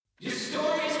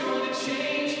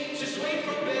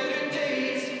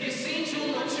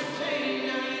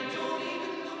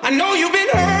know you've been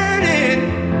hurting,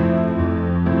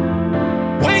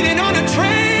 waiting on a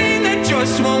train that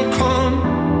just won't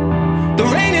come. The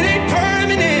rain, it ain't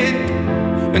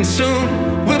permanent, and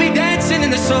soon we'll be dancing in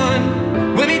the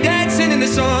sun. We'll be dancing in the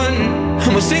sun,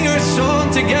 and we'll sing our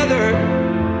song together.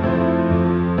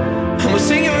 And we'll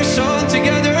sing our song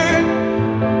together.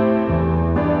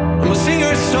 And we'll sing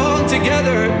our song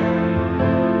together.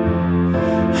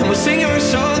 And we'll sing our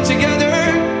song together.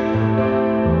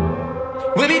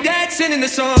 We'll be dancing in the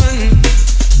sun.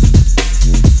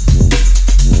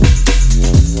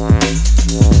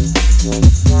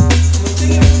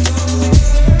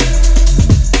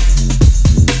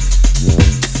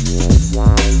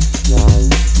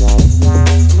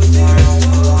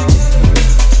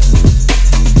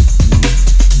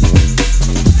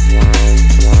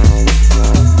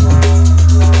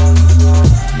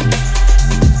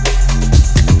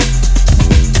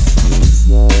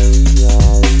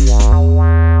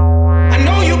 I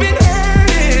know you've been hurt.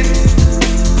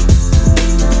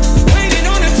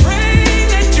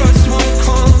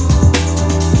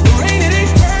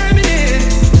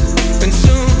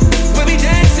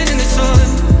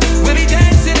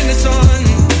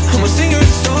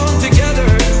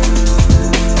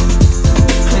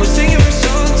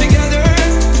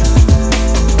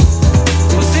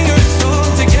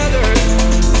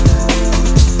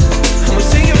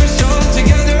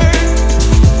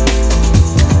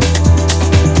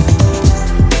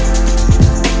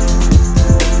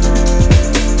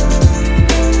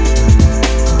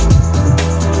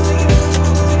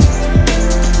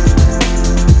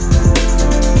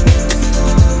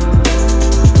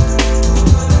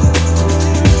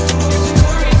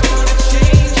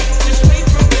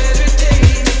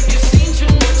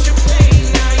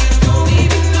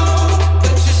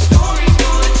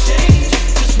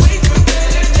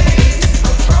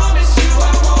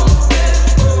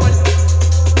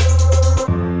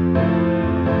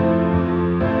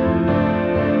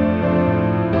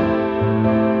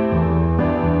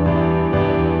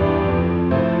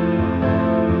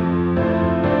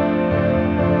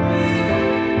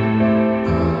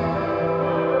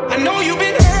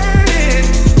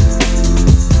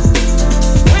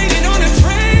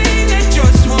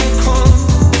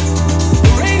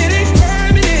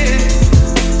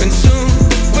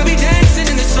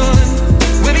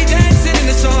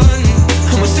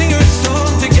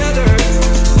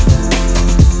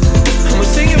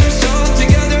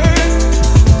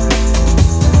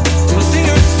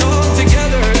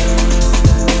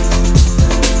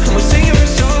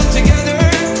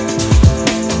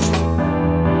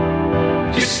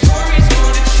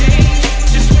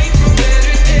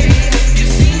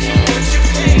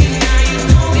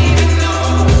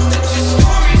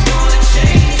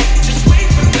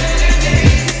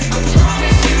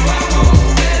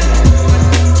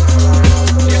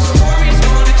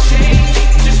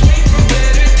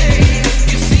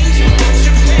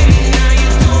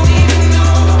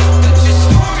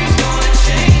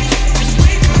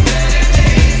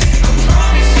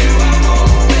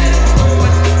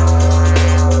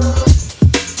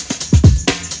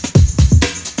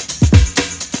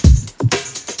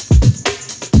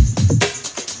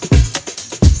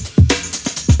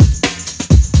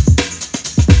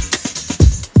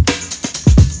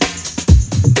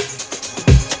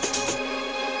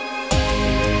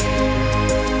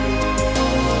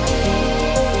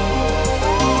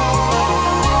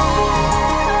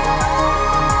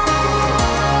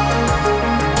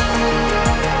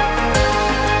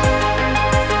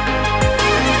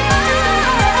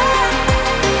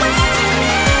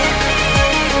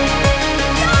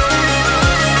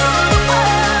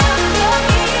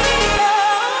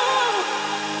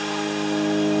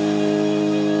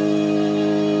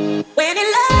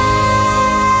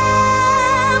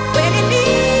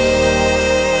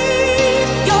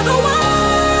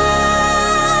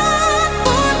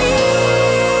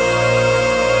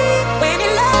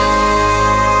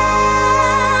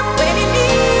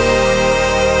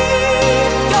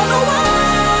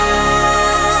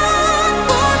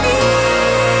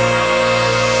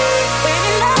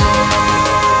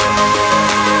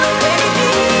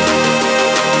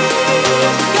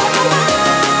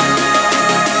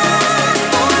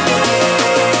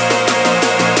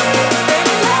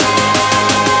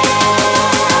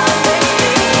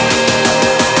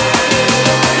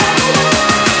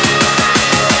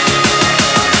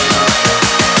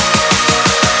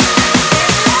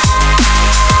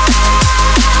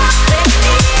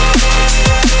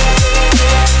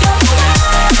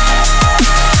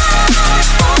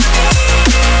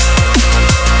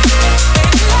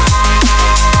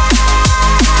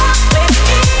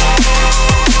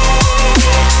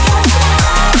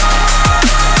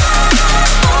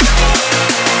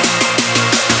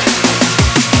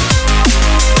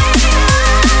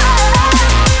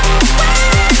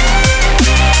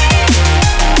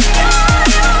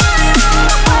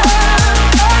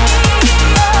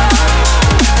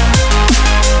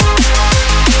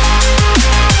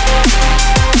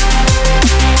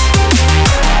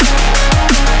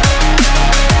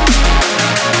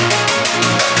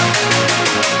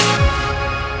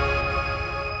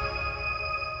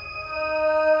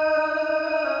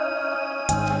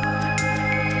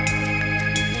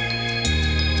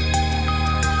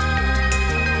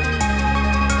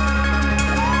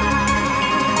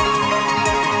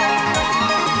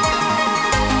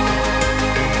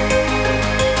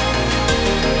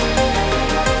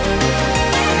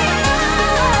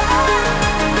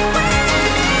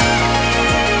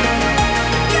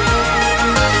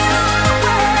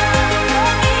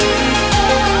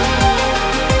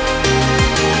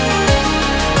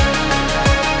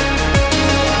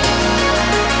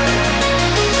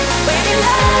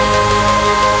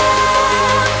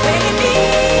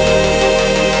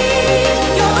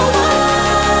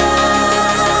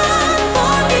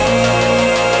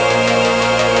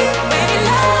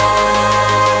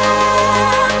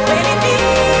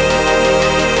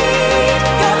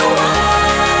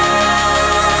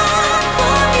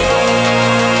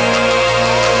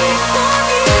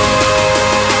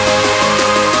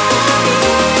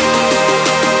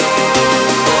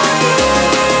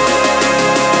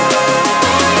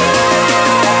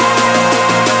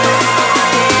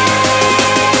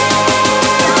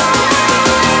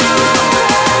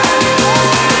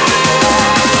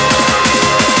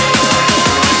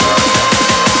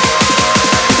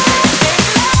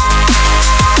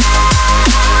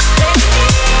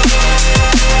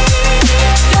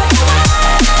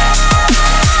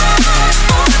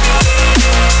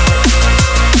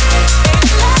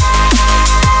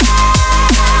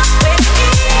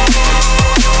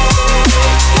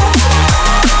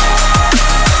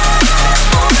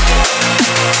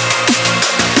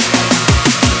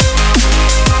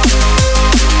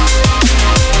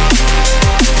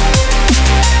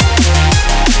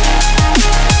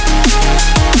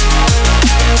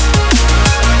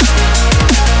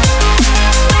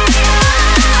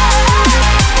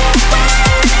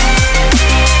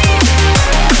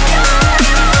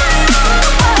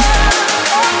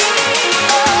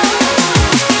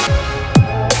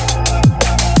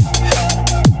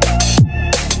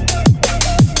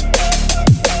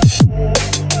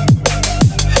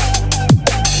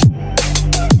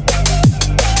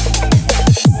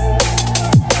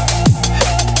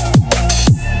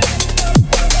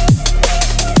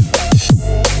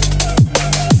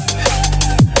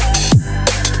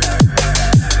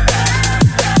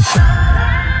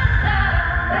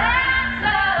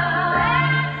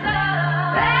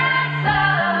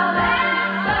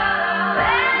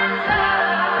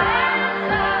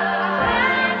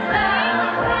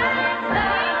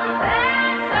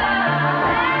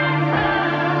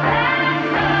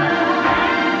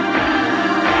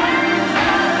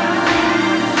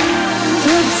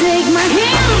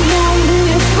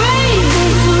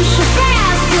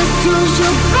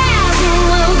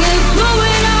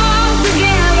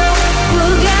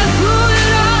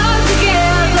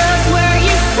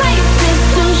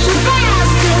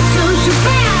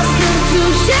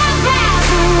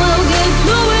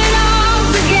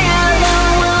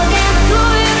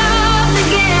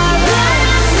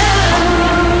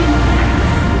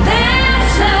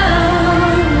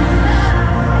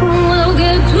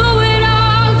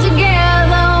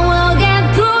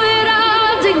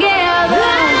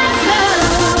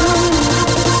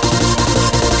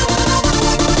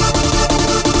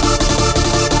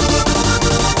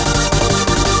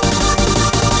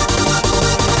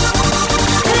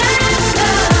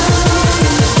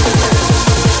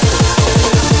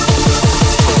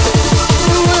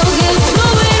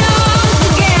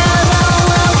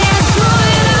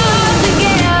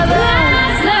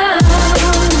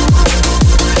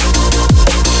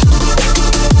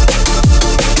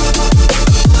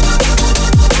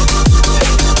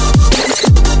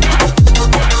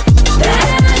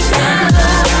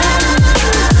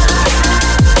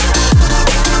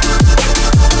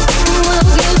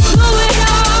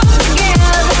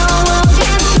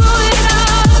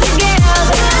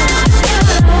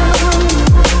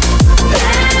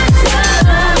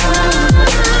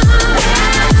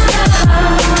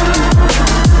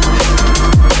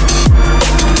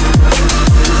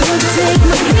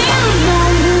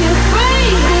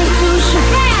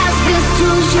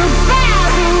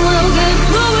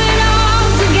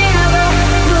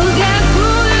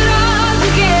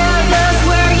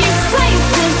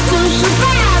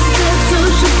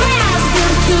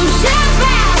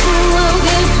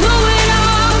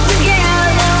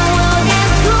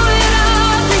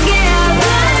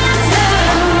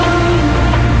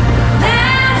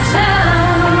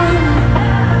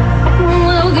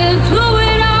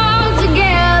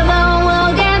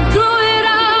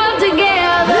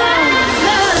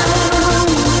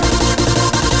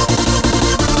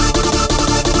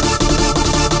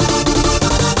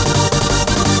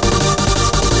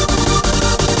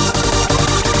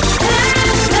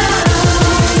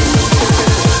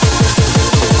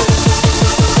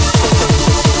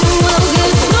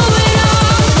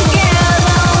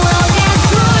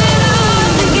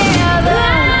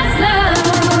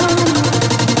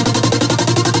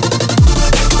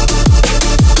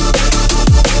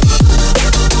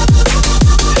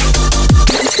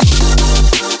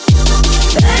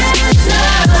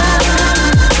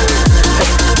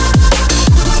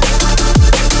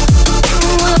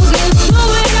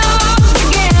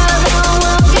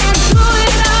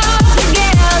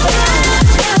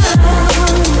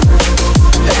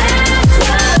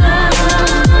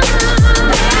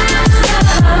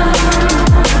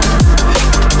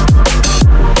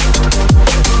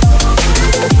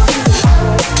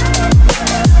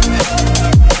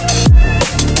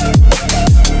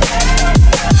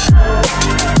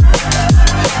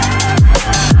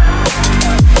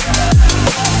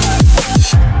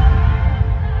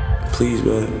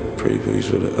 Pretty please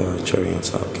with a cherry on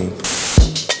top, King.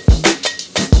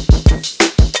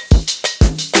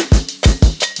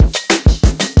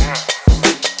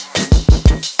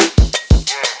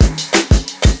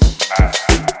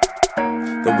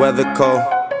 The weather cold,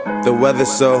 the weather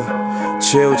so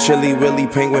chill, chilly, willy,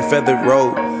 penguin, feathered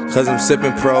road. Cause I'm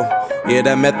sipping pro, yeah,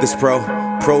 that meth is pro.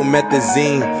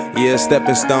 Promethazine, yeah,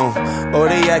 stepping stone. Oh,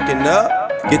 they acting up,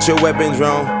 get your weapons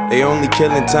wrong. They only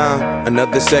killing time,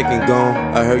 another second gone.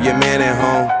 I heard your man at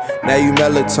home, now you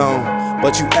melatonin,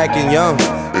 but you acting young,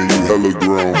 and you hella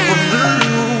grown.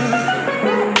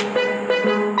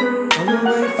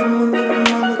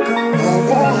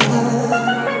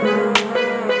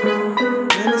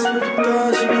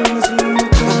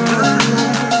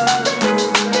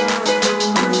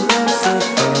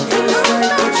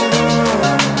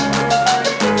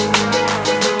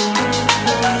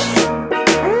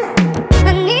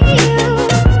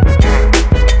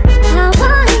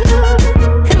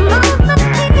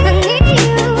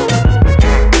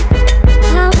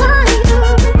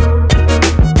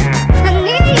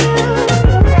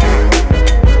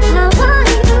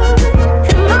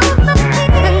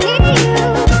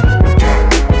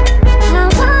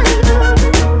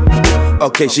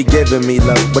 Okay, she giving me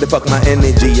love, but it fuck my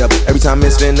energy up. Every time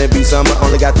it's finna be summer,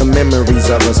 only got the memories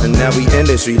of us. And now we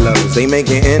industry lovers, they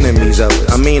making enemies of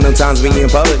us. I mean, sometimes we in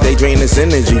public, they drain this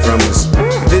energy from us.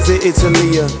 Visit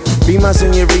Italia, be my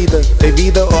senorita. They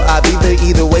either or I be there,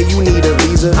 either way you need a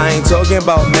visa. I ain't talking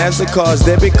about MasterCards,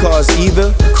 debit cards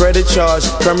either. Credit charge,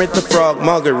 Kermit the Frog,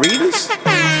 margaritas.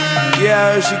 Yeah, I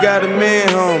heard she got a man,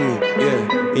 homie.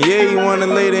 Yeah, and yeah, he wanna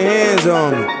lay the hands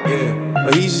on me. Yeah,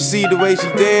 but he should see the way she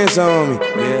dance on me.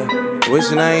 Yeah,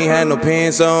 wishing I ain't had no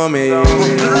pants on me.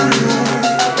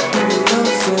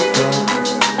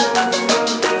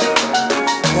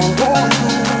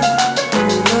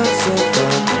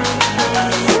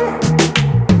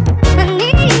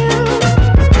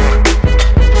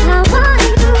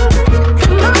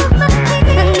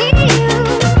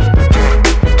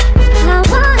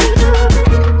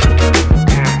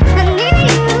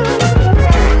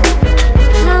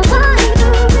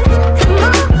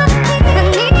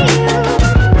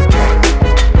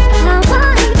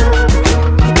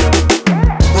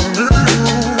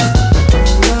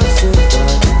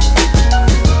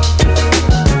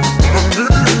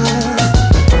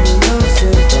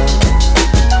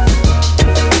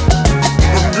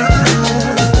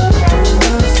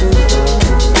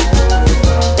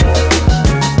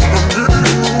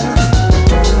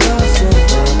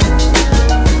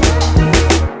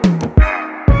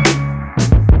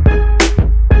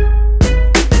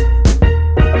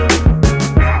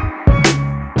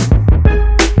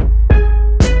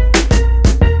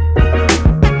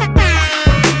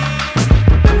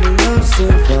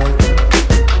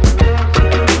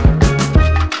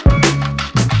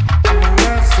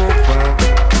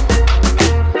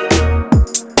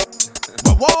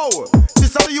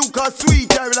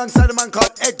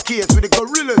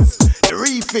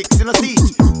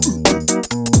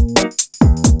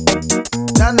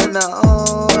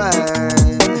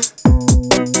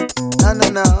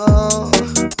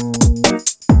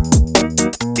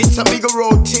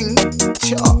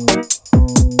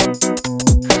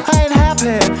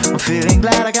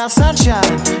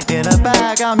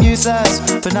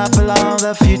 But not for long,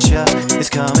 the future is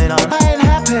coming on. I ain't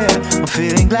happy, I'm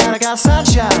feeling glad I got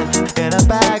sunshine in a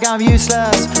bag, I'm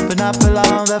useless. But not for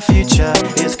long, the future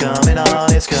is coming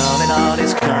on. It's coming on,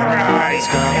 it's coming on, it's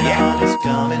coming on, it's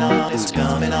coming on, it's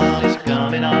coming on, it's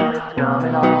coming on, it's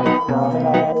coming on, it's coming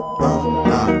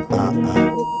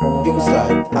on. You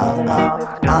start, it's coming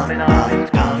on, it's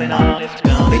coming on, it's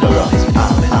coming on, it's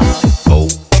coming on. Oh,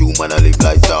 you man, I live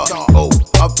like star. Oh,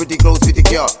 I'm pretty close with the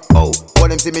car. Oh, what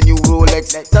them see me new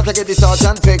Rolex. That I get the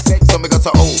sergeant fix. So me got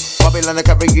to Babylon I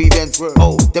carry grievance.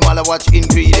 Oh, them all I watch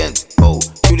ingredients. Oh,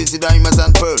 do this the diamonds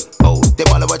and pearl. Oh, them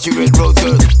all I watch you red rose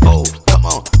girl. Oh, come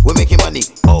on, we're making money.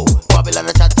 Oh, Babylon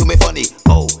I chat to me funny.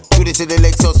 Oh, do this the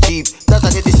Lexus cheap. That I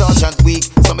get the sergeant weak.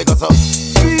 So me got to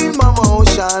feel my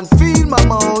motion, feel my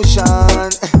motion.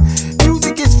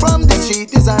 Music is from the street,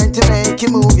 designed to make you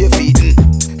move your feet.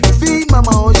 Feel my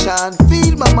motion,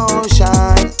 feel my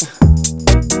motion.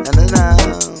 Na na na.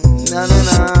 I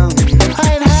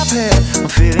ain't happy, I'm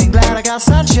feeling glad I got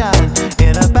sunshine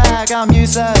in a bag, I'm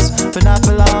useless. But not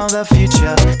for long, the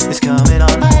future is coming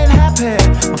on. I ain't happy,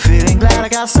 I'm feeling glad I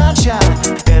got sunshine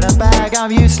in a bag,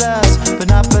 I'm useless. But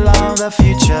not for long, the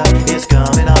future is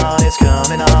coming on. It's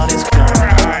coming on, it's coming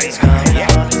on, it's coming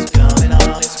on, it's coming on, it's coming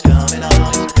on, it's coming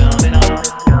on, it's coming on,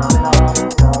 it's coming on.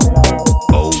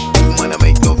 Oh, you wanna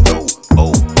make no dough.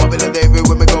 Oh, Babylon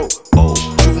everywhere me go. Oh,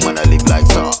 you wanna live like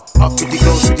star. I'm pretty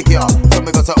close with the car. So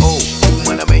me got to you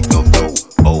wanna make no dough.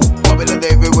 Oh, Babylon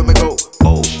everywhere me go.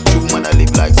 Oh, you wanna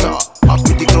live like star. I'm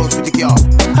pretty close with the car.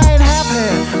 I ain't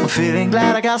happy, I'm feeling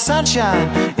glad I got sunshine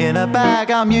in a bag,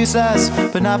 I'm useless.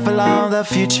 But not for long, the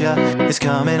future is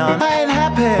coming on. I ain't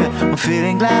happy, I'm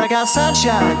feeling glad I got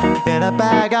sunshine in a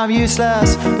bag, I'm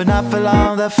useless. But not for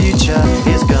long, the future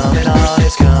is coming on.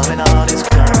 It's coming on, it's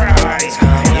coming on, it's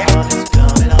coming on, it's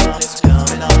coming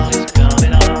on, it's coming on,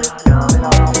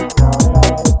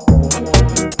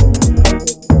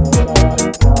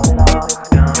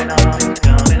 it's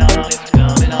coming on, it's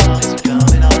coming on, it's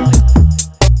coming on.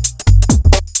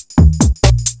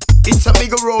 It's a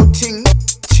big road thing.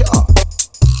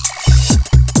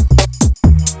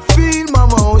 Feel my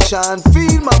motion,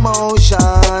 feel my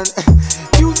motion.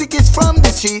 Music is from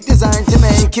the street, designed to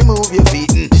make you move your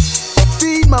feet.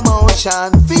 Feel my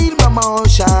motion, feel my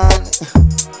motion.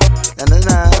 Na na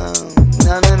na,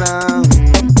 na na na.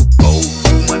 Oh,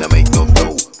 you wanna make no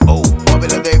dough. Oh,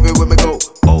 Babylon everywhere me go.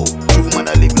 Oh, you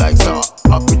wanna live like star.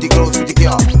 I'm pretty close with the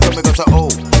car. So me got to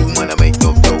you wanna make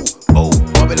no dough. Oh,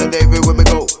 Babylon everywhere me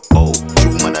go. Oh,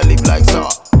 you wanna live like star.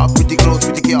 I'm pretty close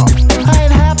with the car. I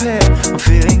ain't happy, I'm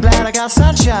feeling glad I got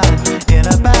sunshine in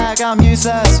a bag, I'm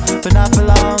useless. But not for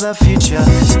long, the future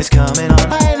is coming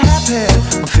on. I ain't happy,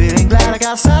 I'm feeling glad I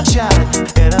got sunshine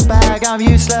in a bag, I'm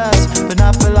useless. But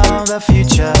not for long, the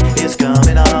future is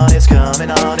coming on. It's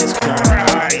coming on, it's coming on, it's coming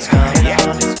on, it's coming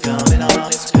on, it's coming on, it's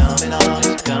coming on, it's coming on,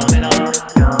 it's coming on, it's coming on,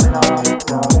 it's coming on, it's coming on, it's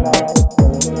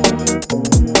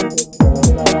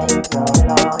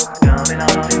coming on.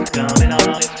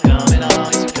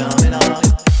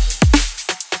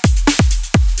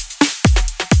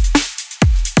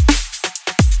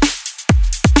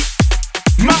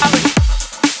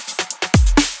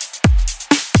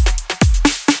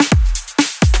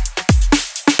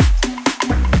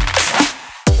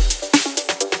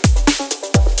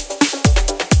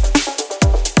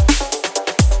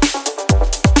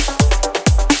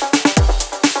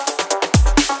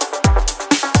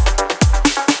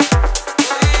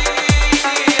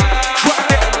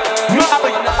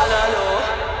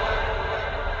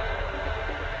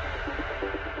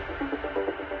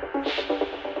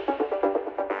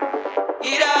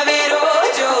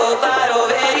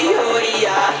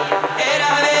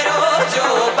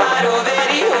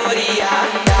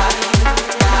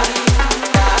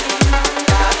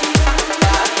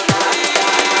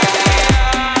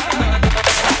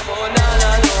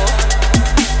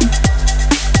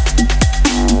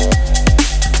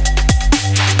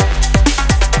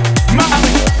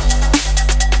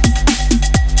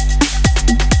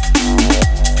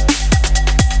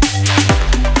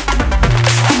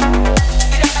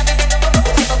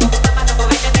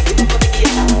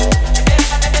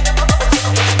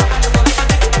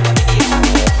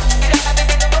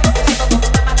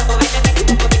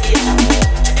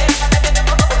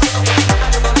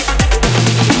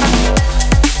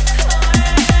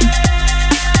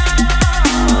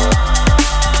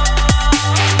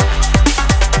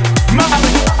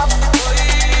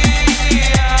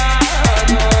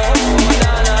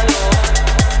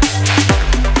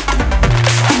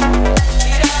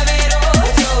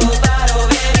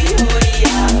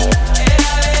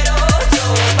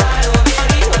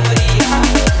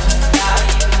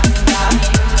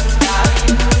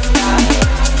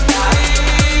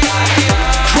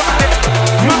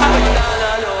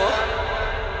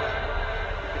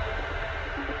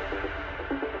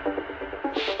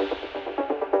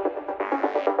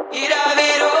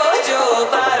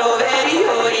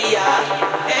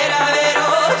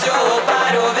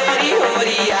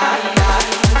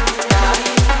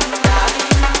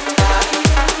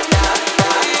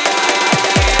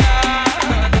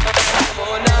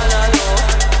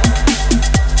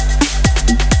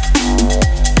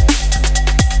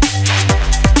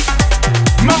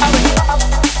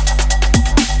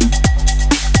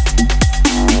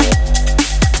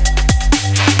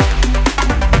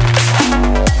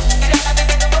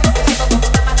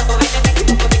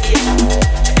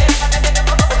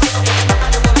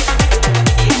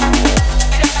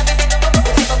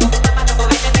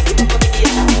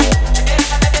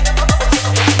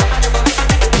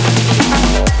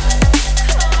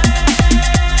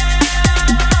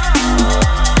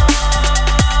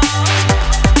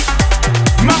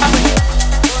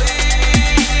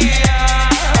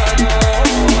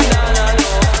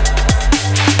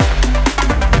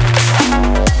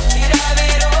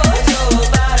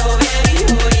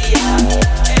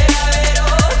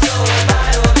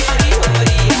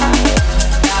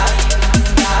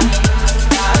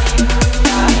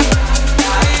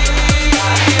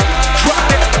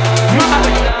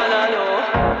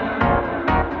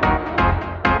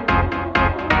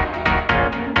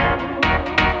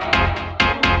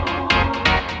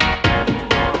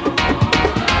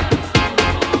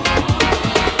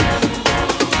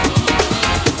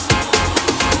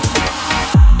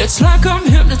 It's like I'm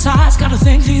hypnotized, got a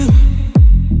thing for you.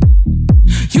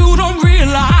 You don't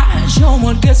realize you're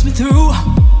what gets me through.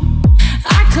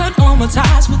 I cut all my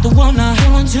ties with the one I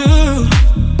held on to.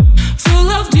 Feel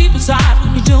love deep inside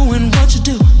when you're doing what you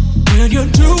do. When you're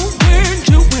doing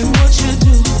what you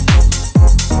do.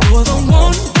 You're the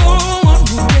one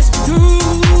who gets me through.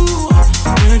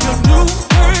 When you're doing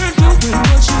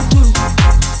what you do.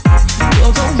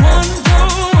 You're the one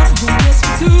who gets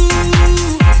me through.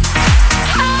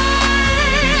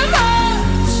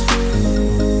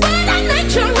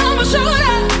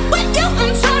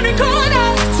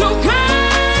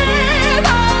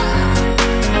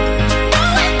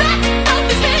 Going back up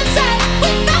this inside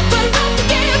without the love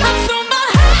again.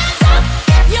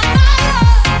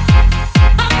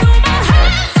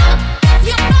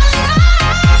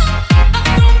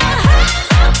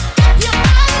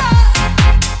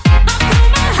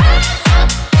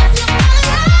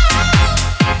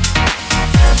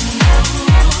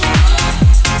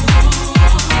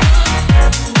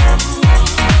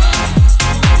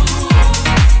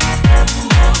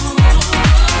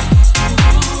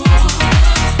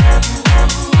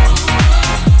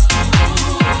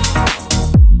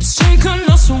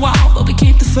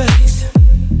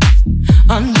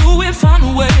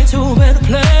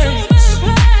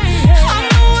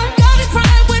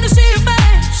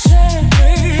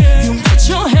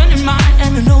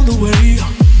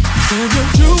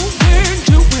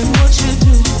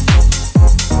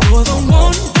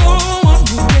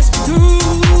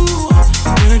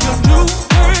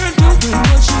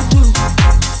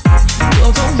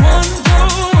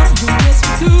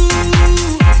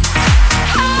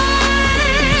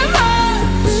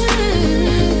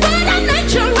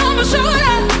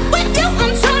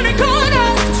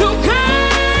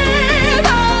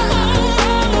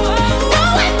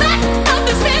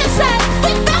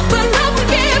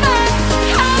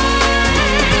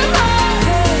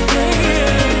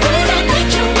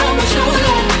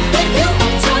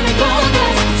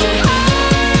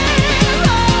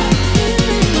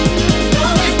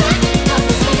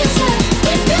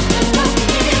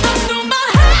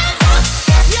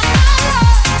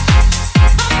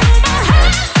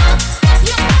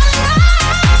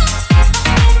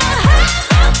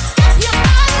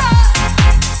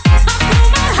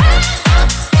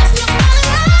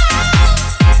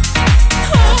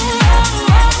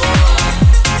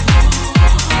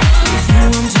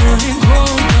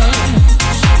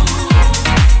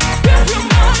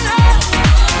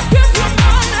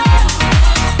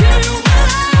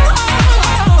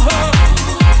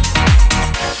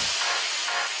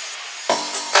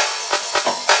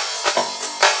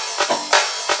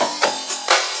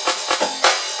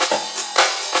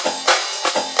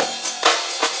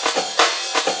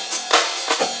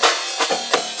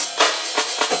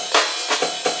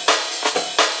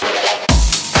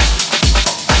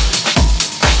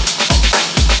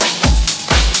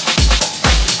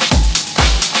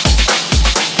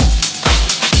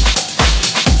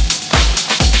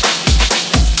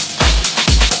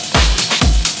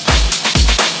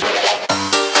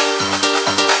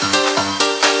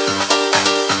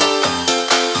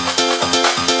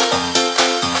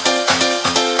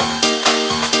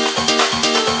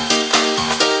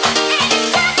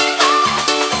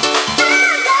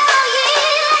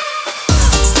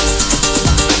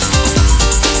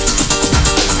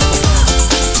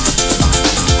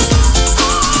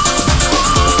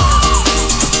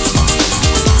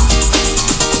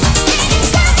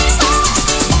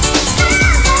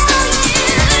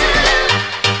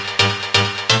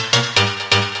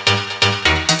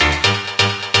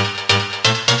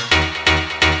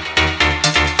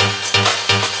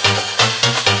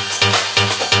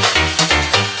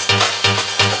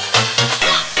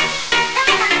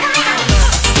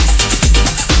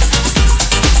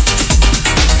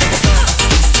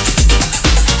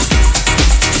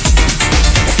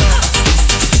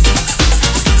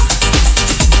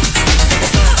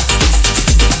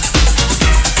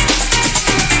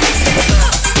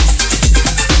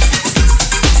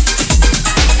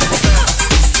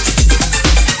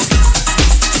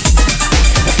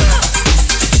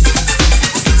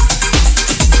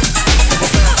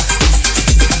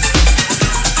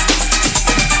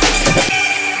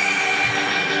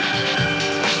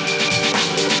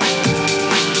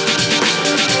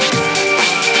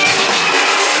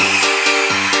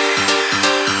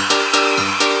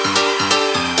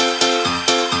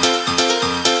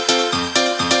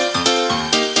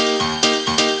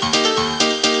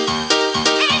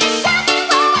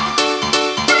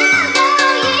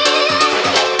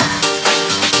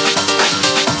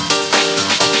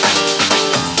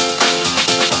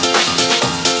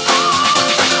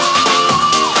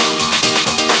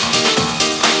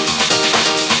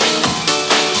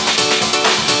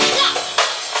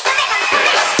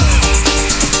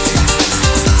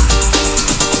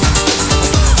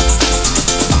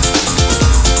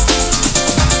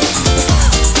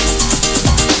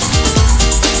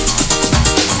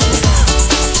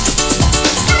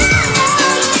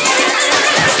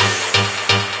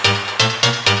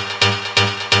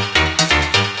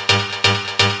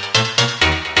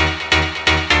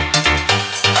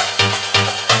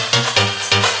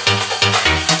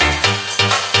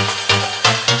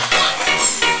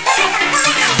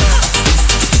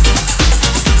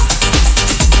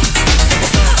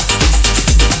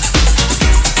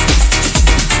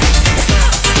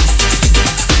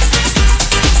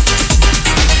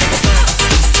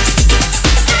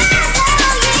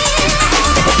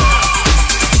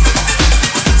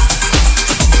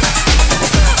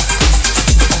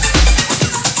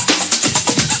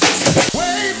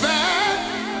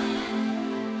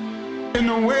 in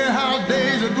the warehouse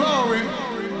days of glory.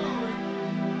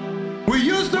 We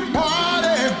used to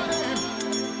party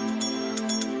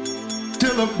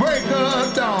till the break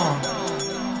of dawn.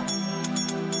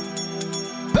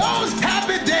 Those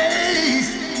happy days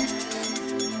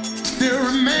still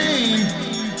remain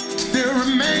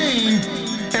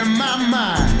in my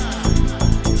mind.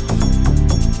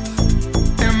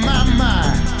 In my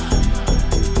mind.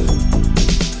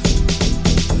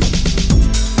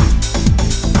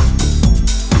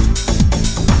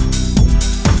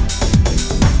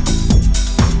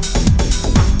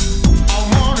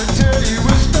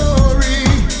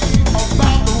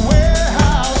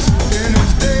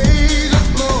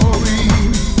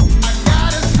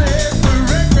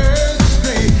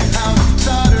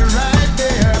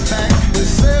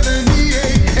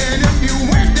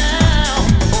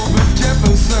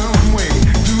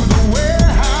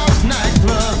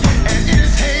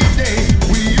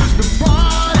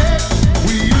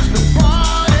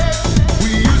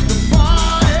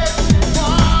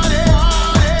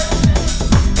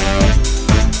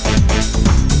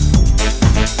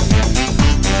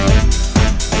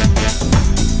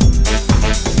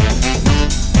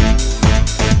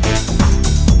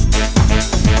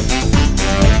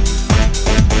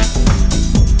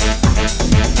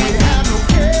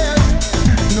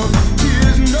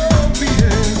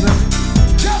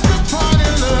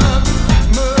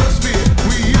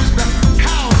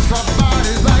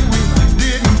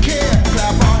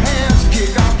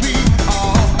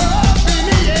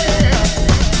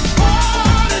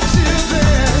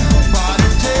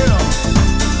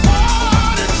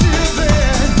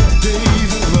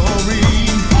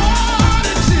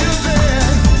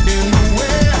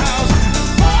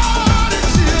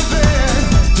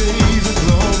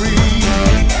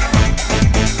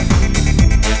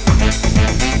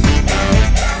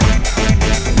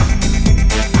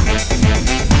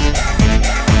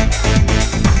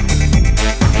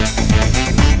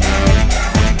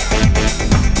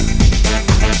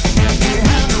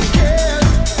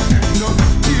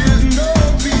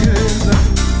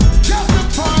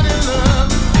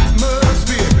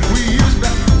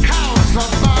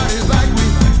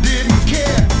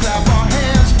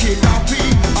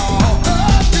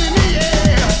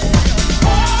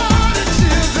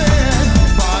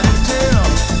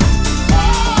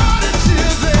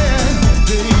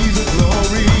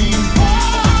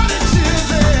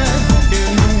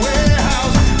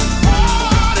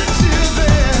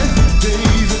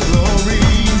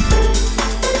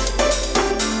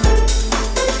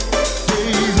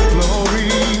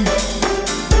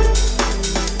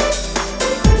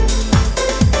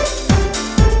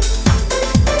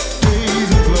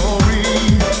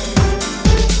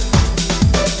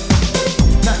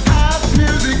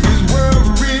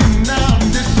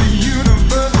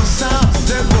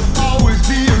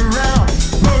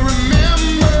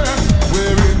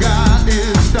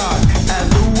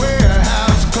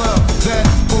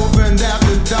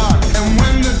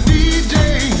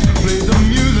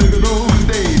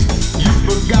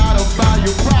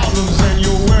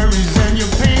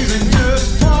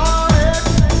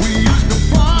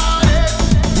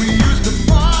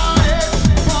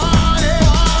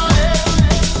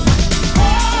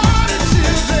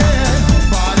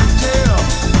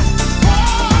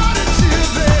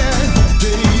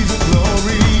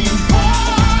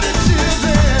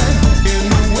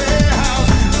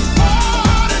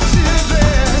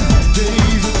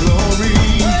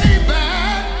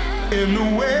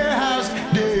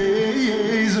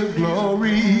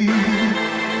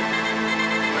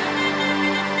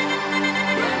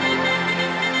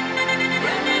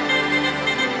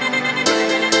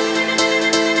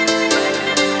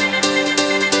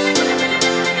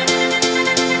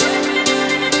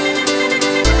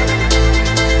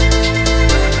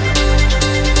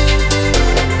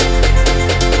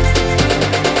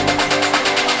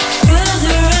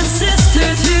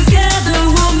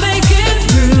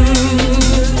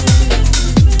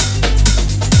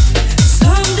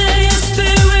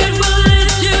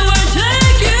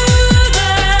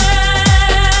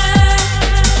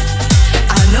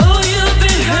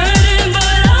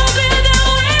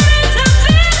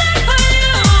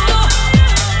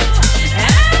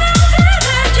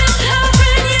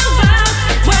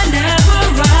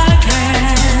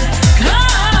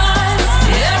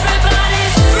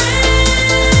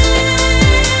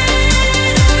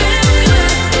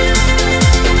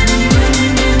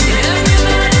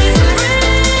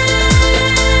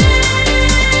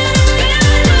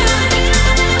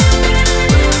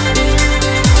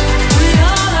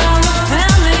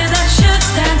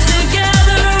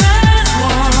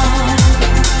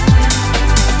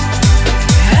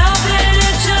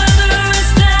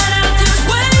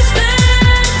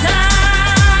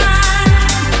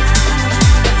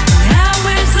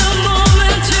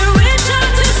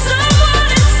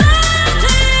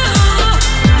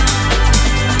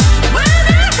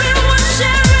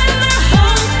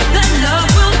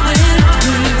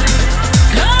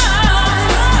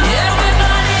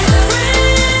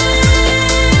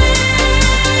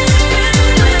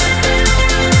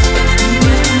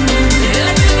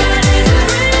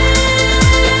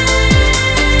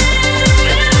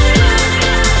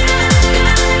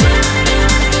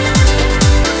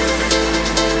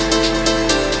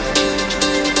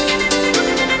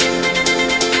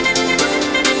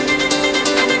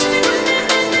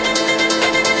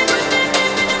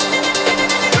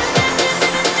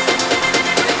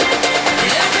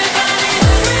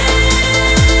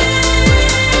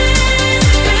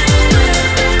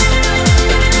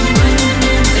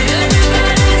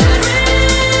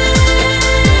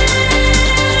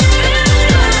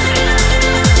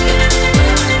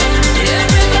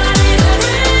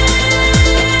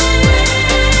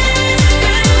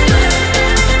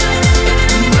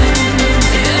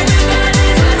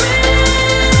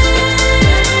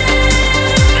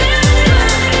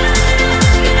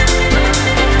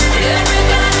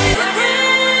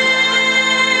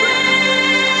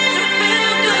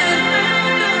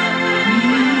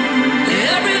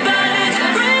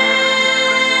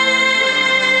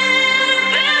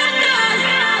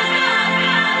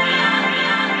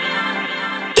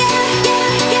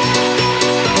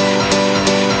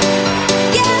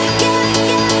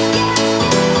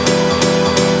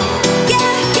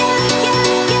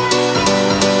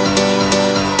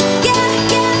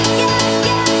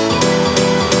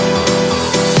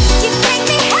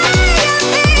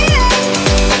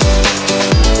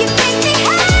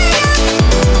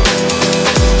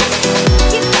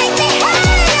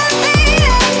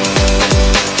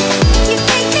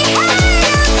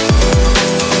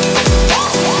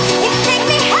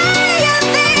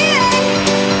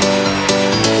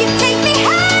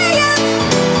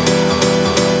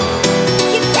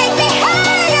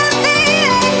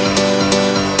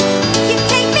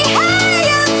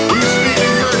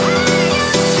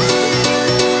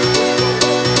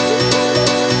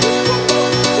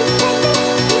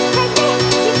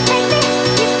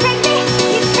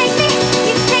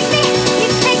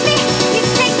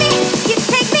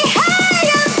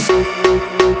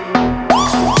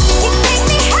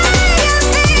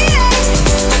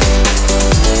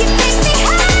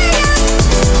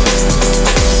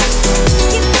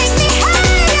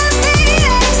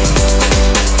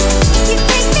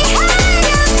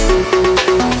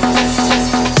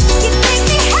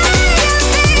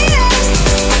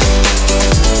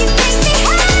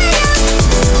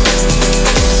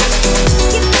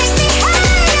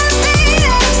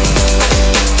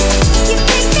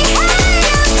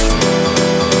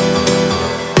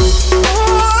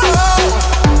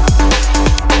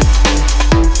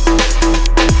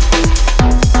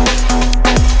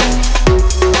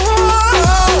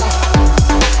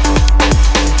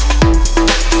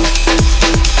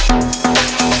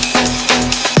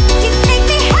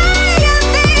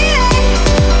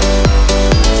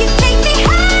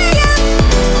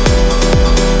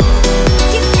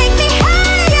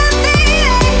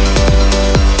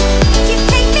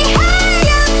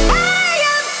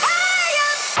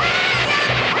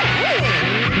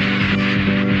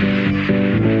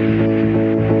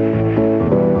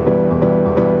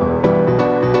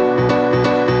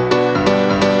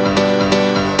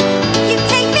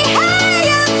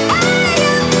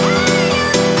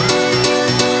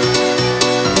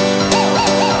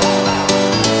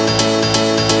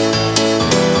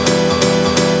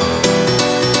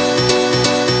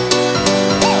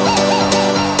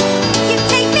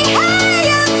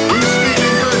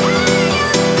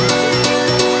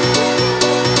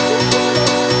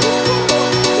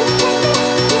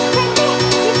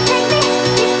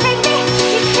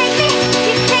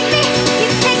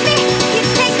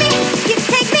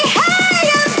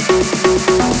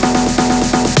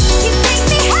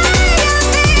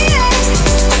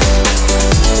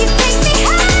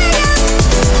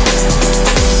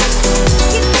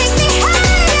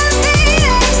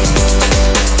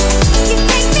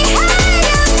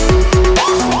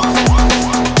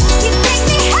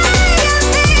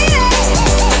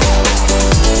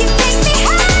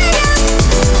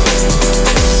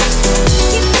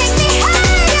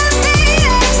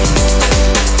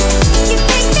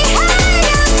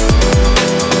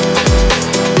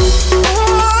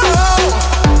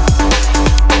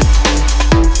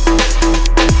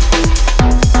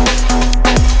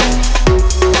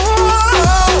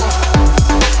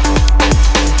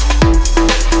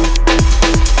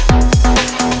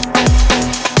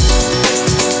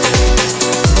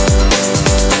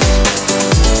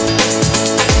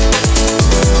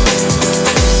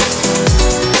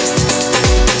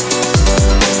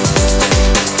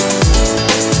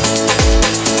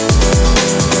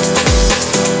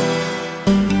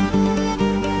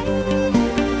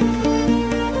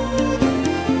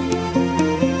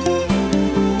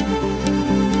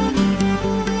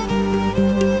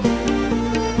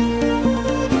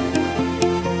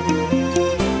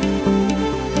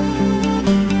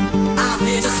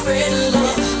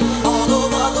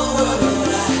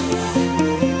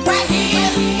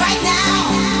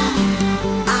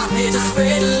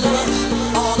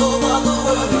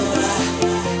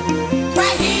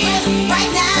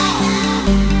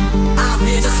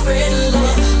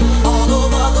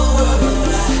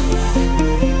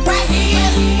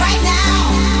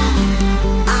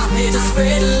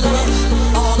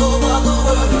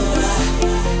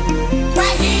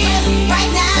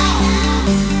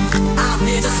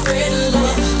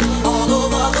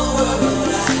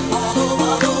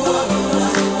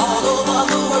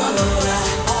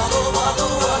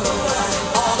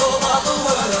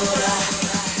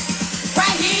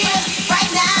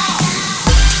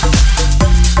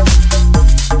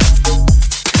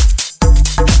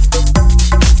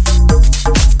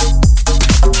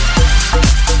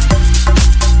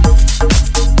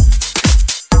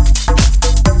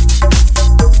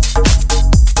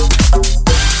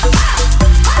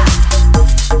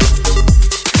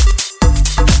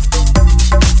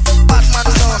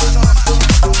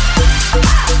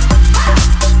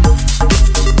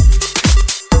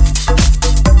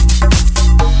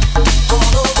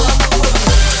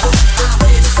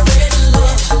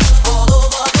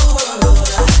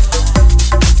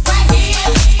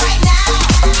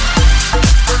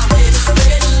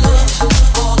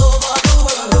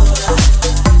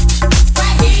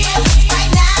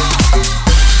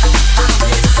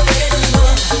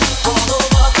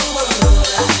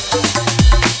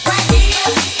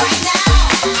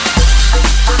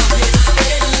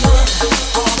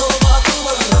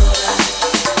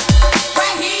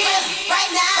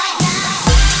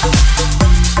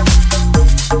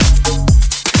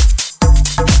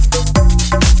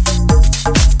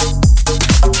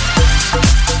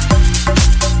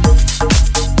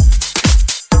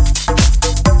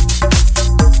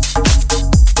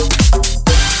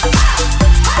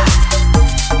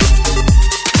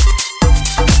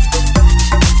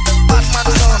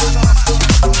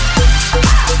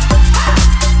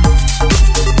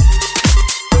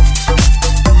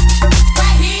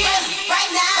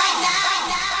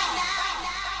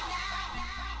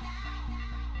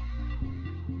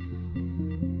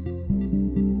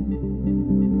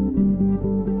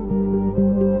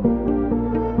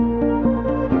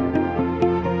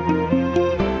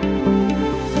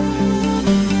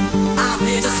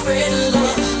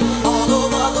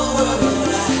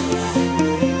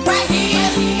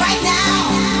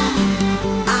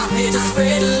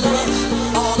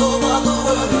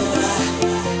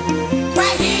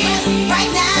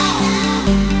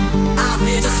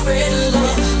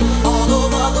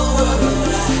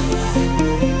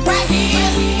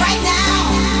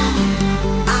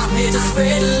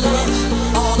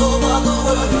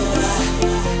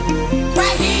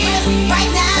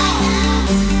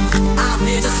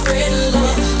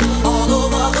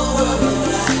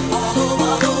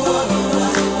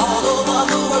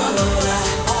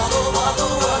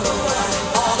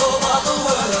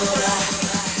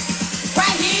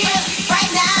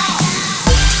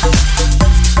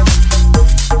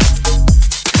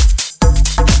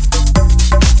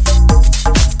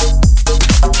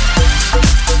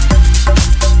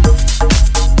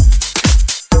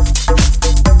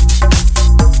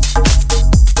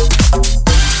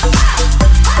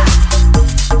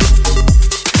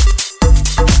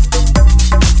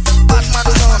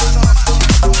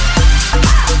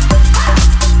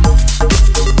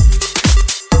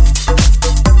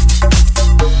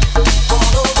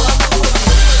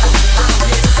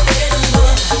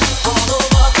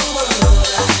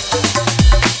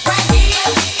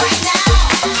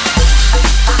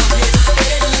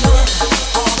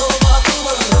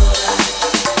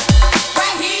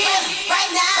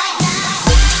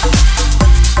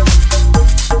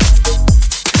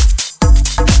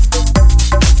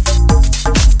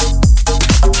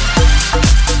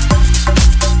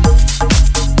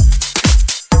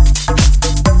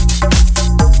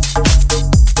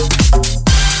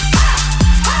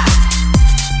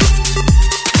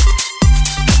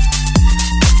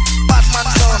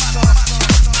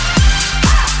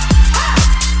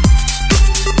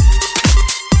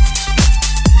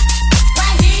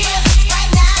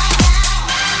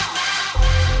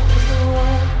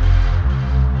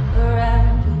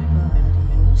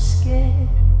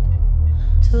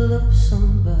 love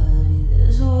somebody,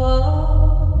 there's a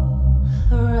wall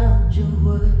around your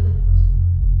words.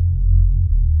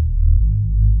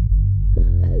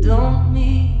 I don't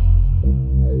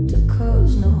mean to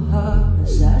cause no harm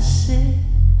as I sit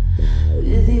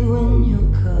with you in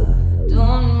your car. I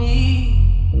don't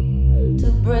mean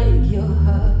to break your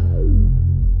heart.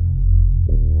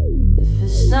 If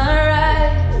it's not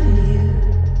right for you,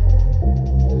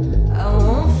 I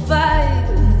won't fight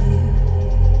with you.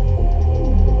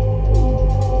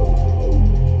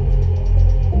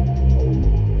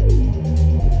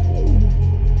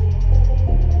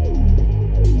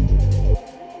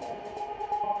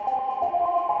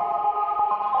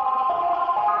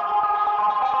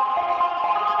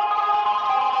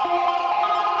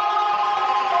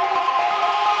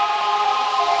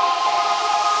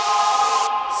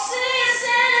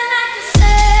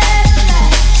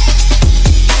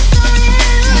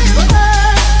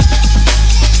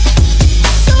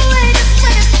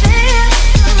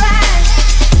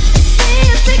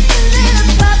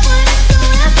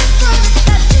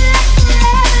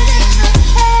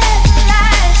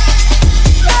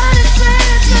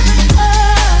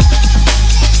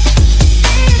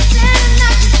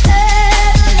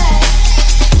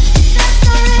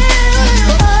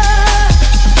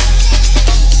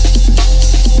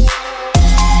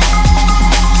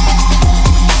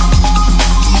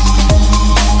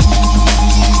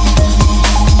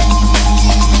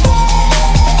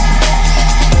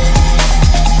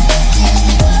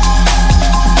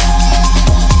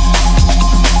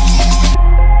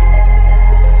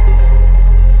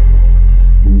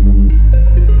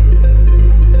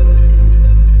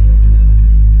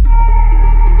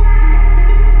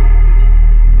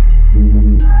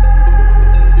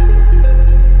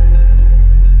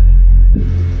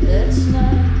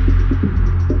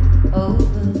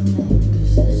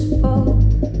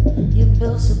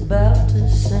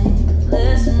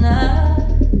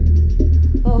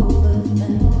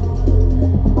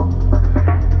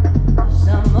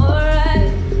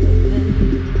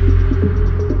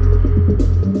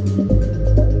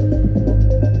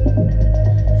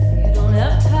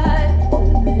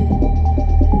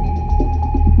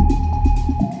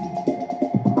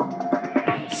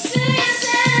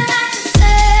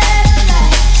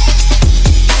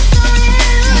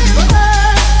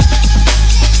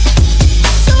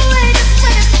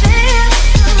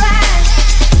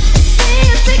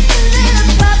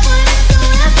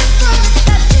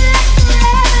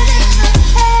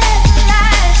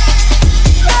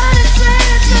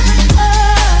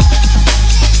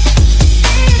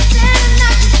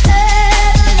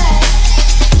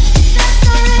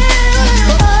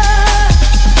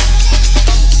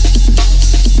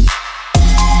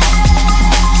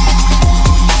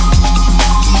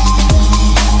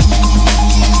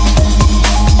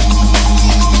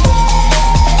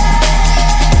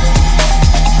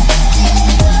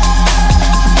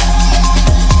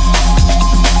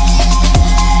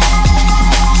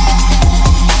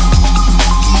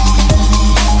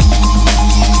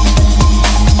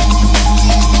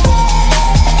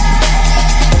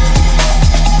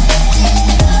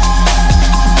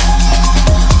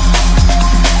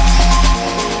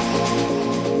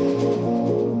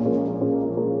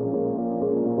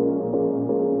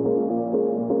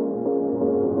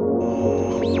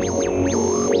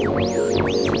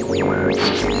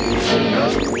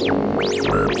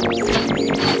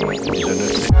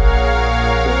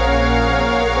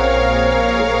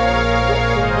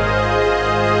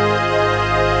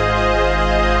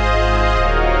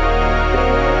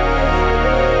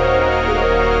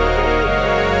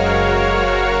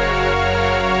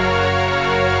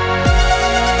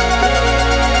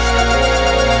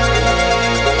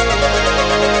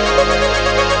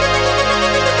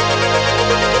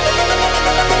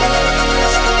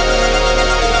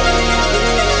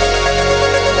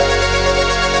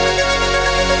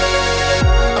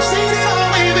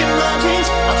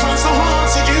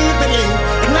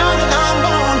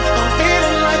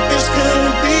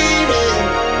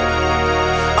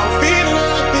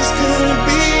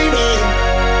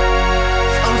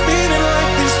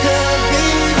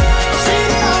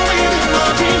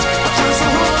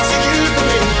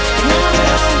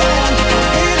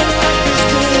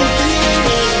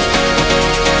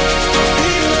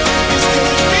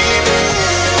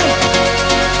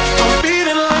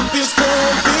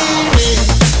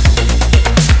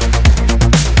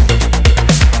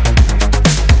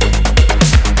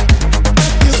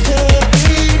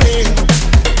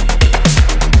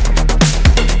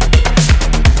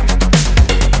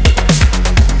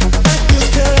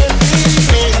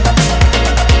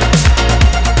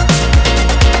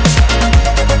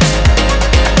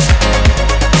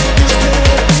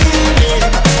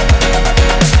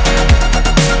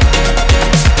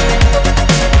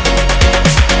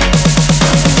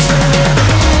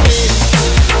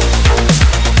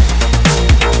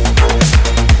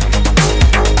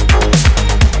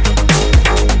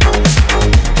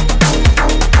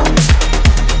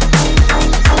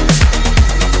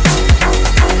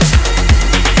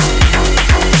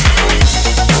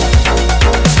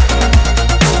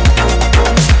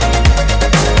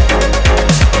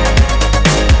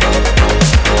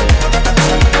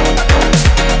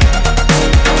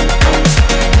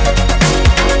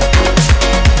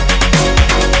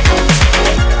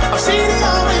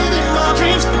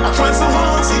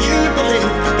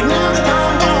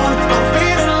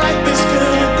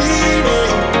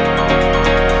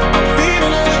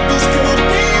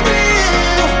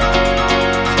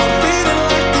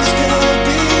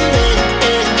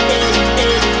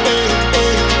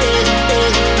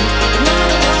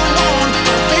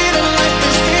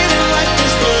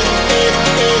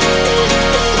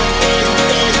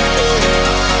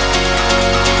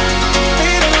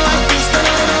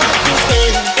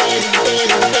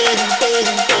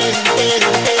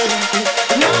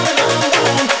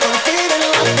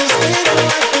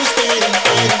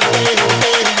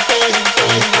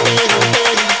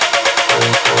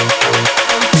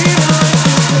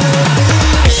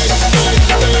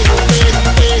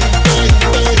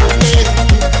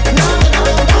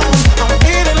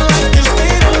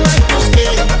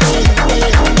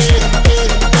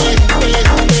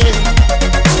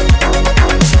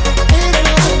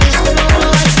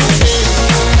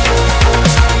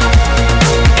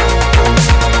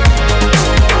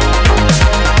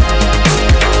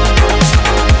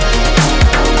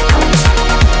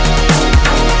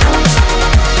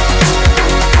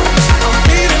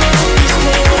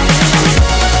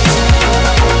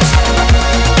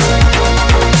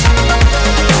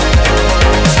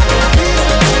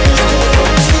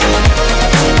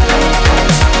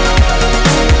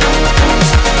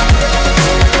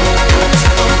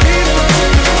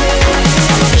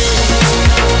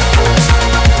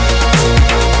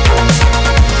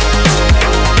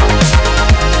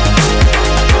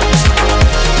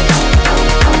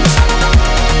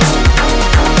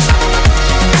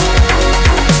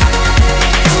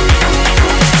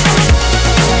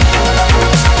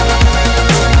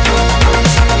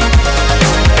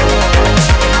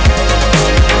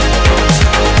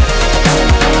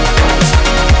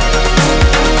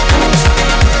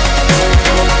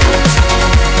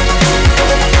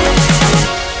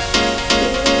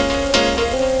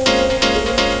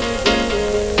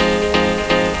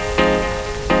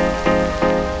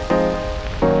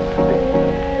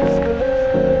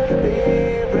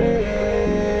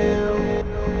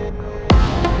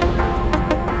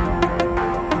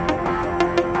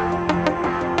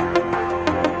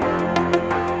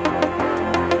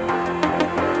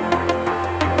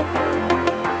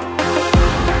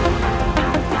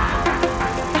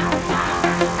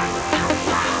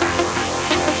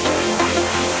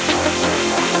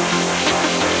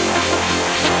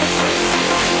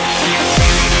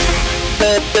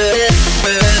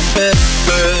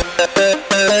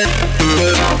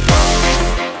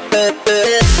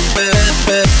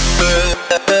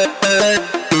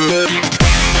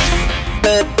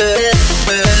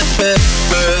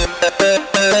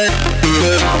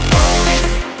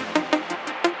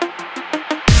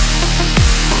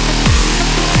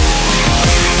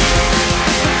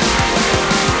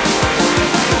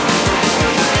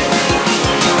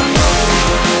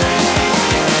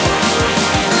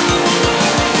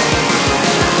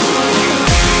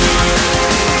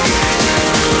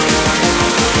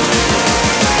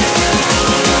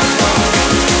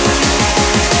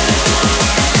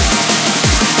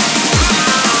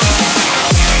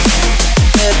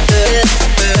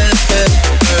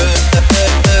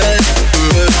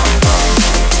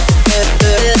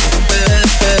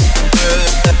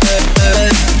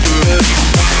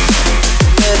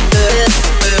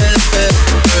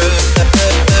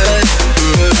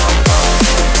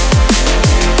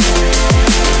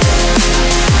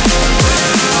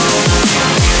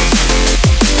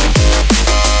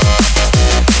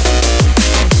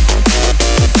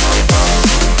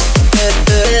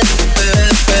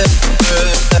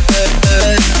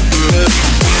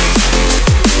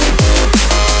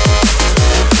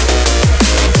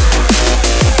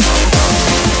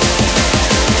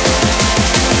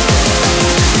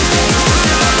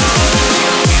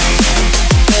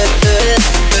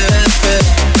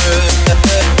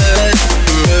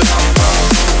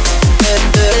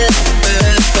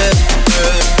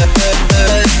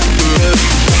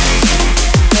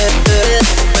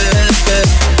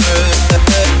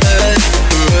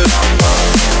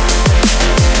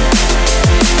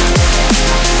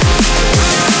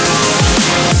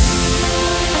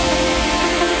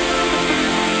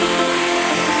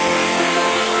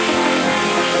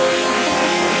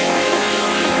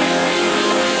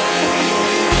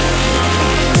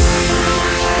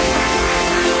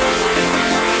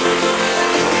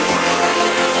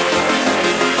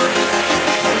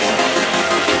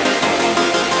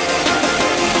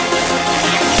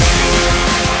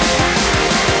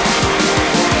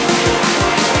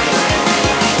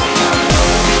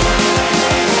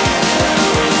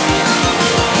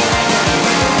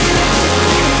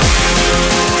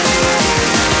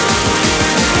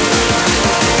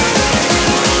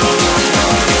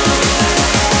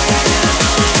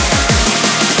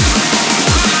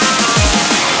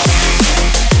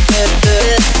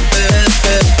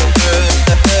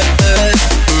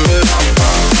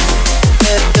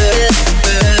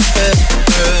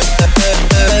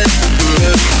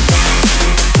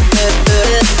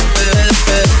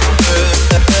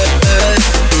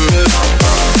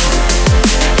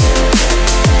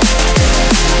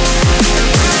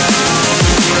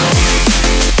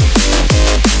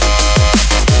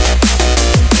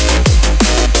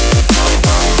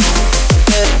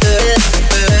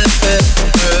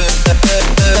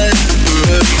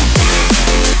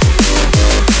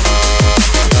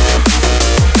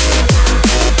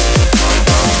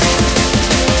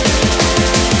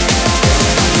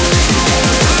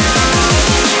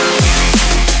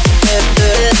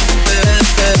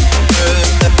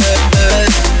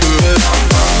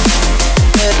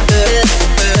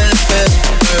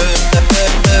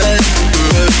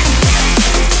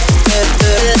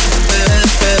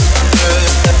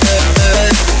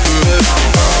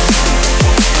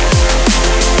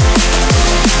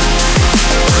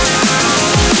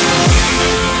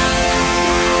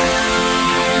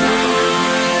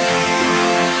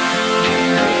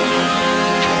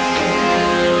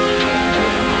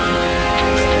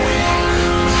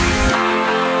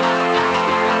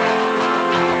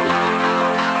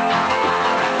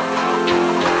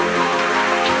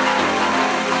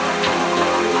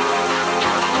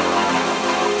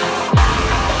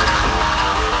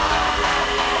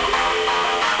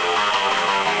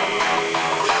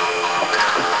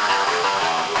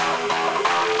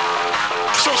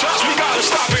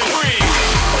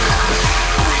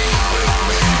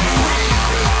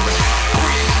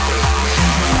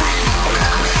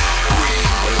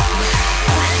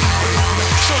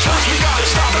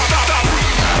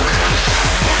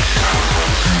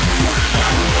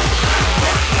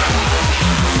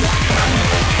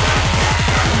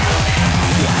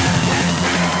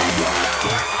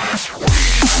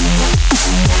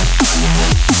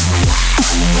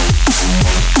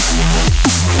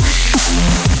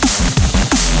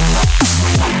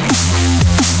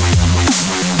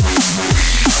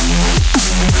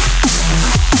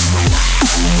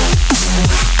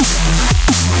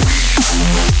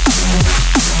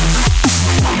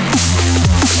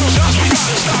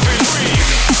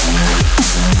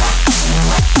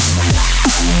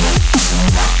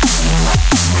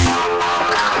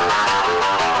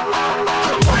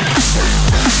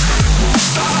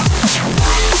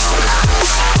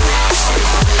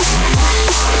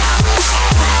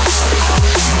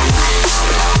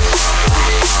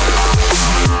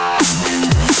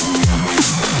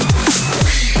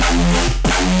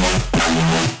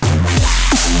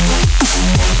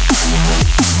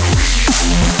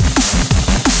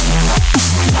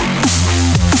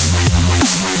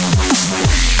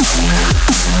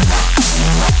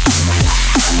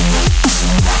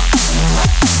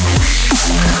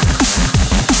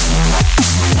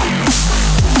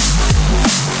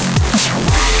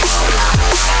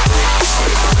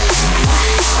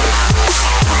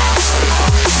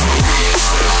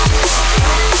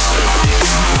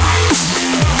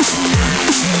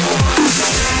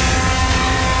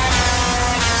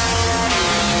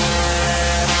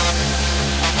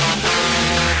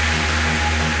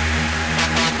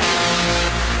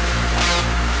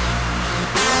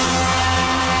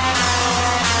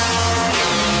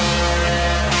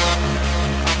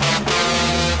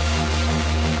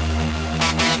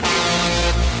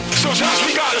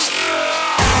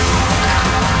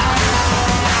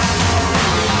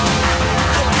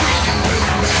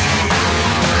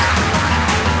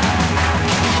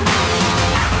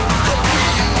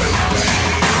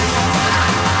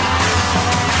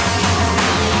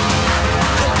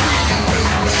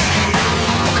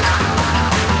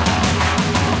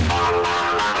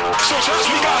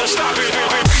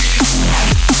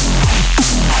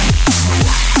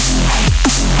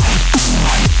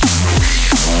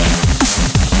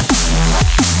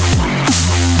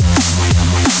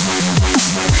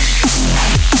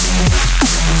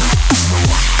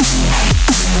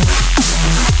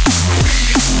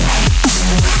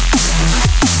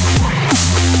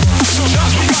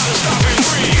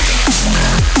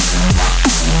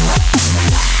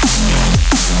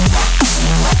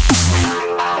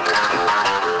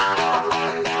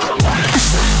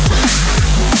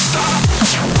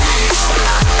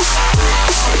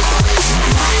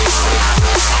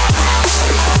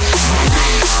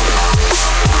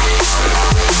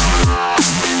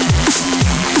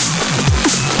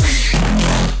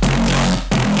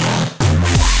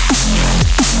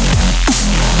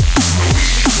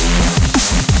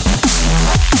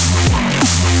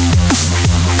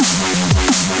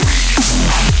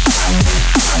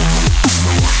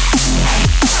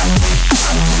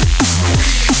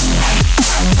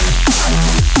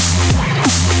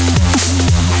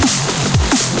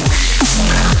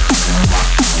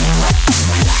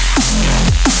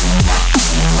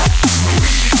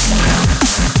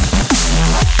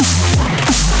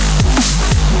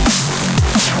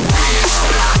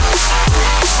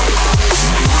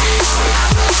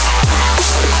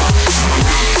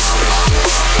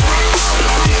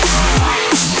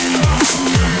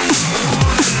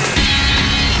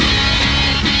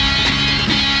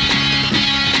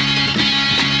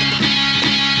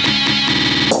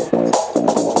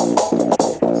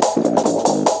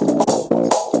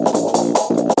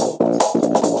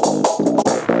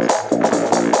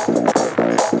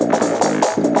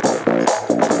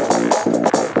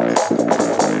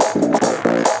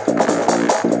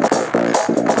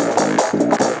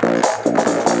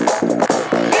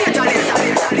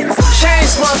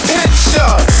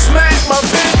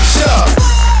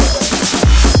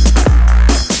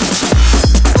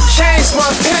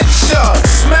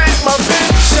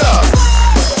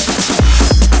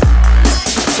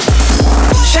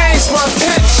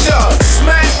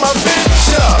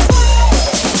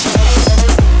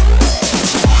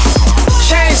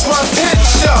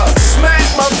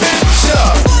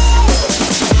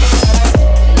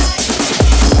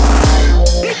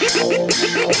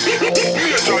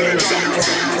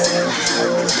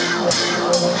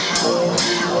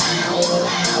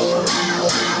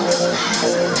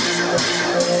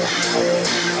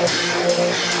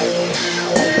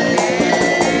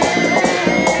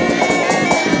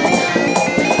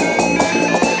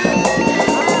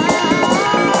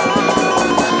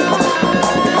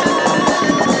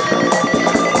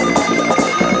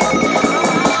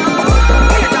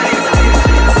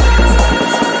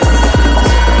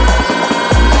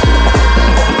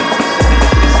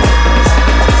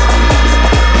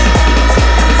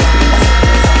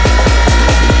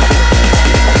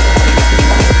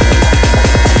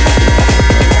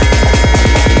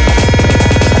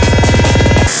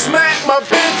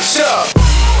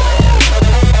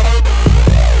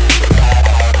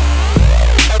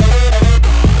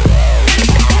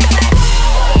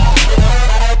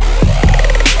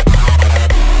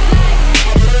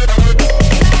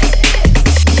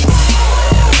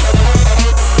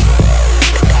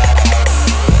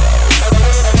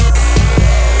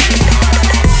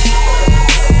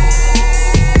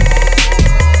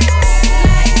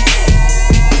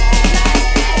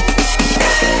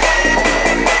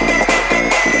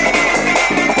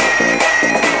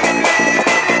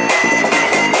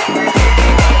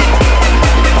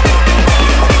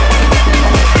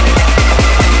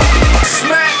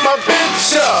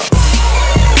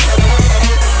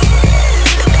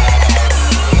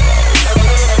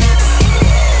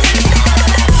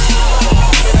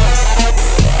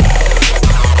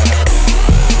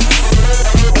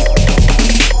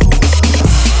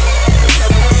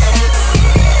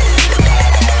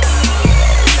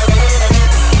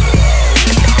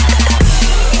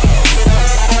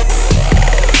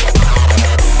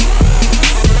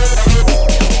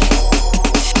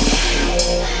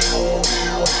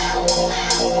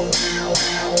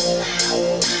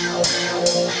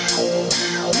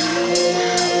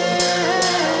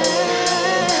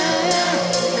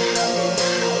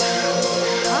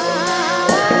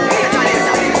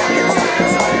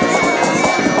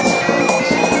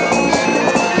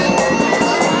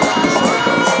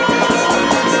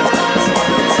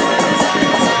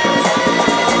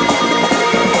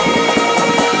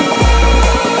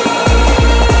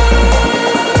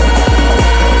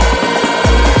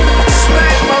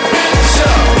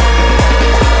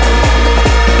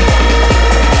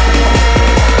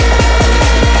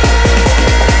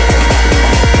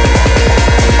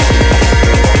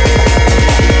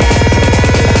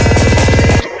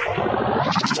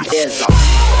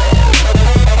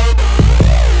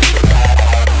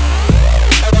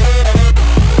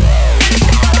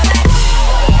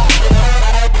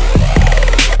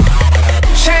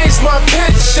 my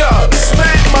bitch up,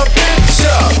 smack my bitch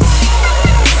up.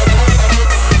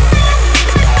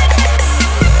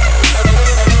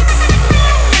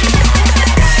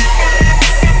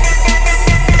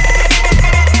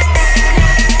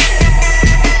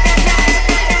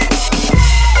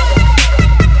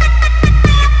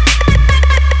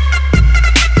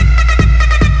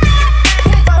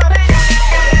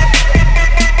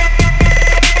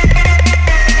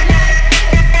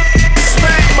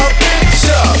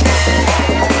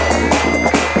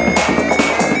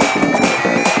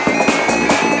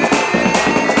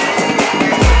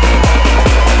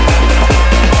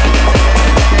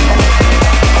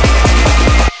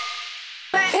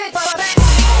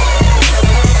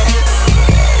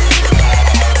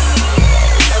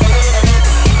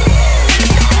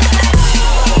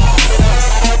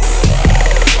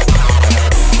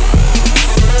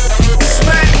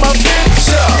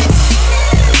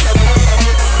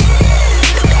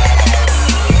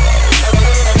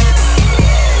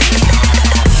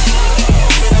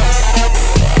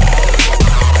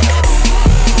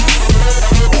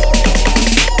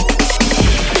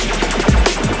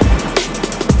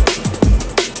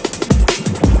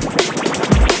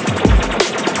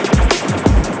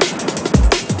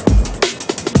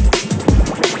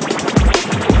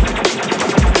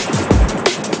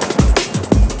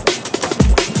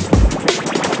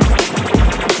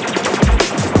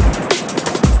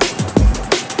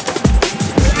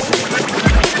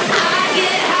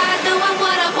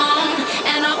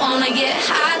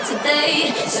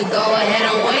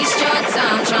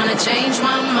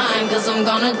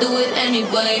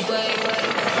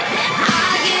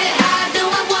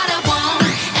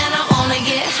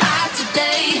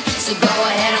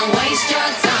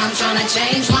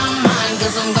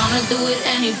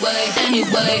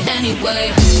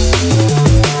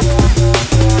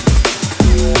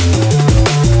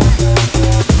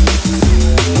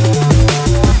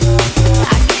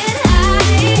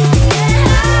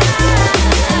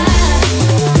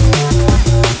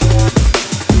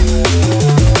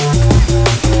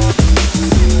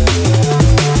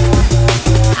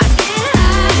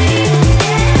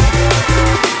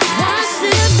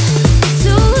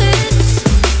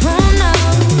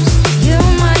 You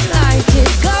might like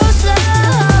it, go slow.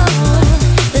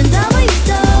 Then double your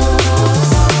dose.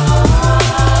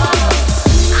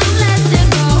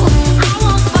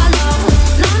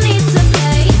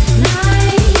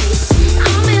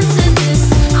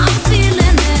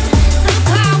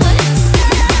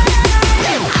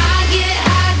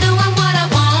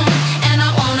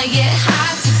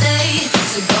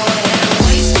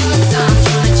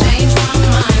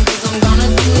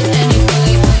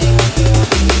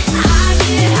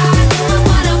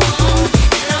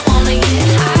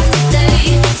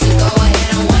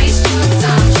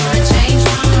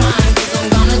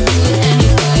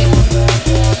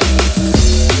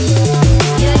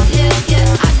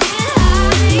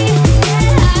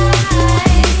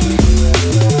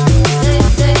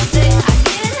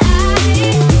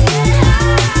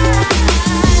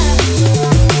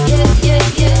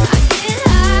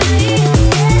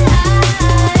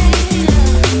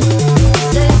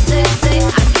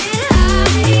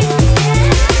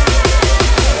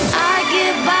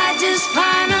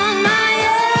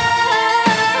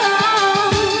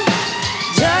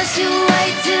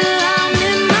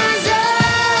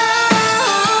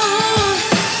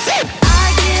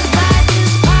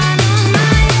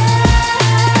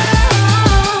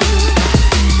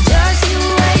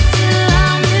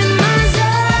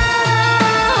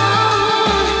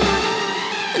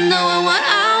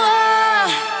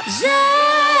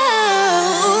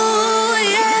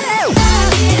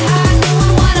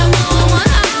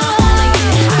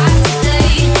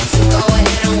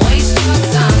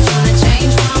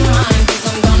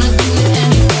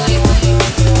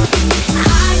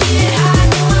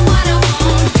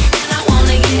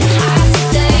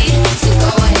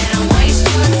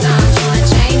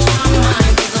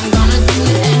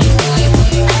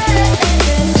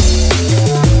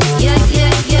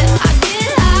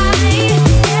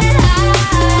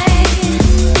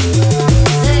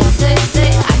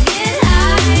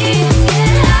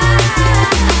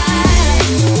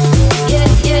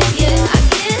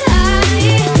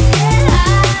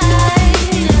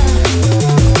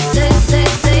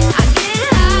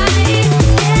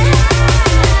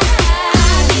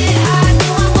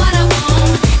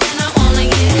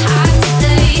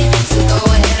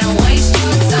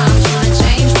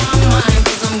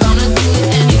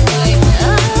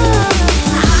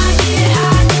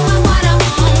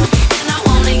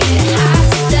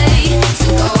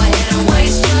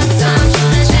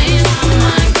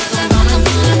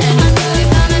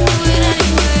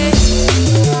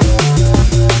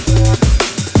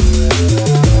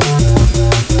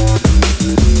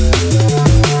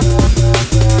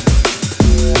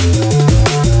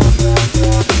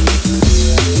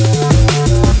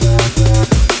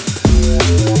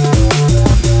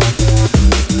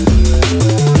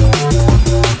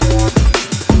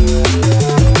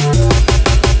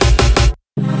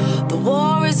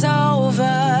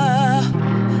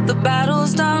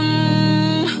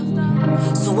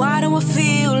 Why do I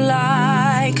feel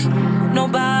like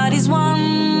nobody's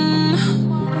won?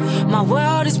 My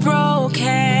world is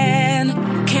broken,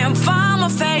 can't find my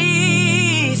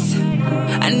faith.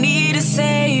 I need a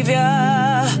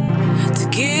savior to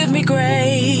give me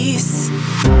grace.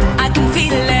 I can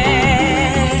feel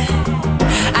it,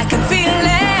 I can feel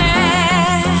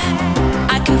it,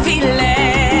 I can feel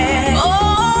it.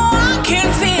 Oh, I can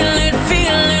feel it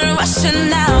rushing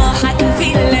now. I can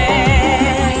feel it.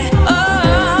 Oh,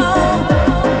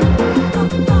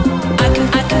 I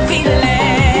can feel it.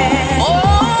 Oh,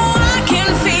 I can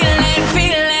feel it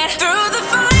through the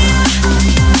fire.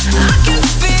 I can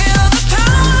feel the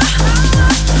power,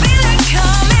 feel it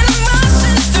coming,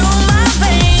 rushing through my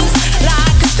veins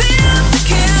like a pill to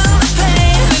kill the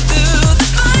pain. And through the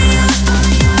fire,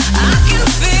 I can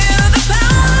feel the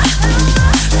power,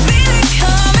 feel it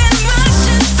coming,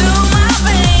 rushing through my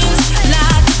veins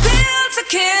like a pill to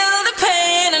kill the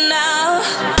pain. And now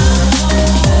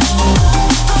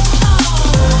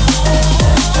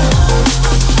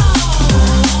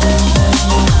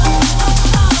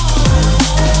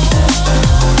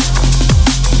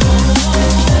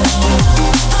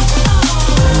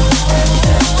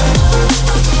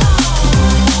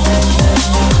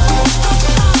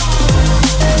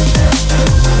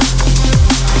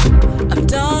I'm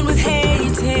done with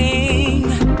hating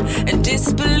and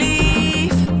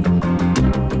disbelief.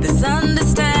 This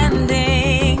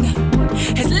understanding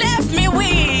has left me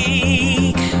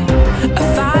weak. A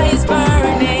fire's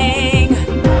burning,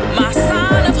 my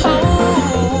sign of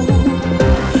hope,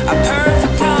 a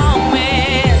perfect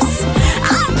promise.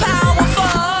 I'm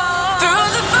powerful. Through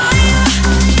the fire,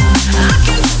 I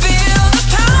can feel the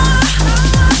power,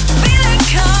 feel it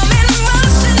coming,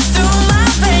 rushing through my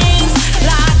veins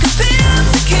like a pill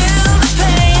to kill the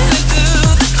pain. And through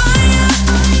the fire,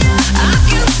 I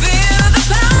can feel the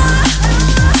power,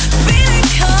 feel it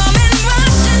coming,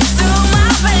 rushing through my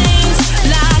veins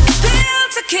like a pill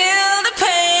to kill the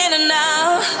pain. And now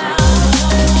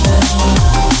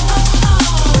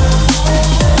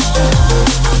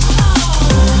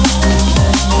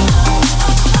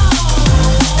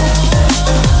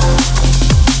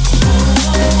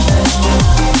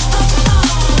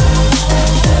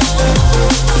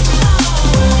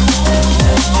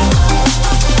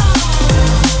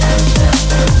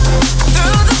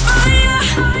through the fire,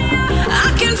 I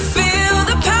can feel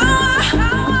the power,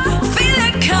 feel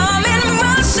it coming,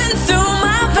 rushing through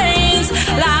my veins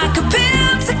like a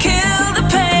pill to kill the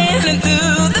pain. And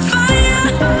through the fire,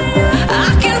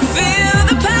 I can feel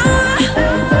the power,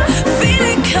 feel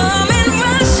it coming,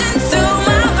 rushing through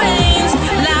my veins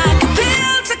like a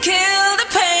pill to kill the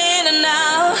pain. And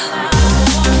now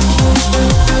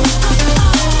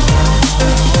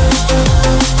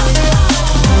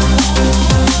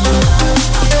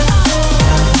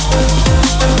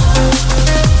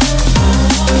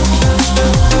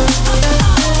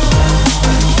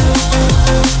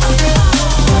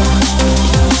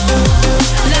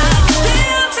like a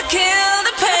pill to kill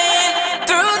the pain.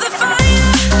 Through the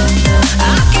fire,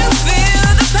 I can feel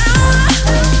the power,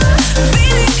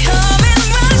 feel it coming,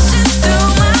 rushing through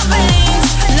my veins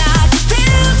like a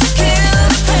pill to kill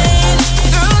the pain.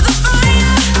 Through the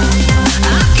fire,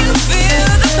 I can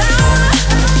feel the power,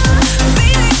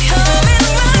 feel it coming,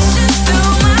 rushing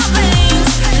through my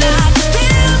veins like a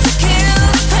pill to kill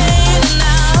the pain. And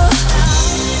now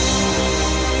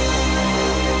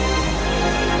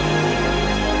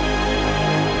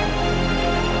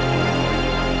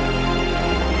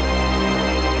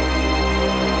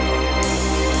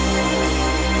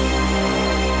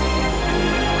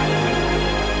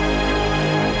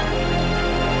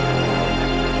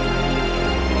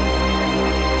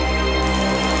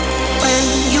when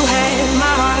you had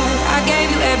my heart, I gave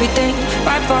you everything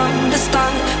right from the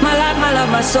start. My life, my love,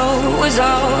 my soul was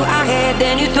all I had.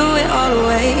 Then you threw it all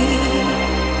away.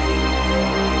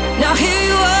 Now here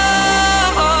you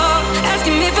are,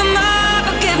 asking me for my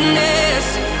forgiveness,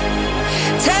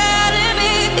 telling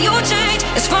me you will change.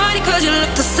 It's funny 'cause you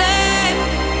look the same.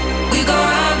 We go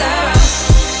round and round.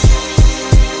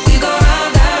 We go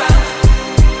round and round.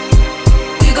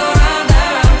 We go round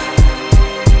and round.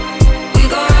 We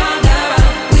go round and round.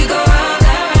 We go round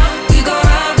and round. We go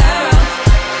round and round.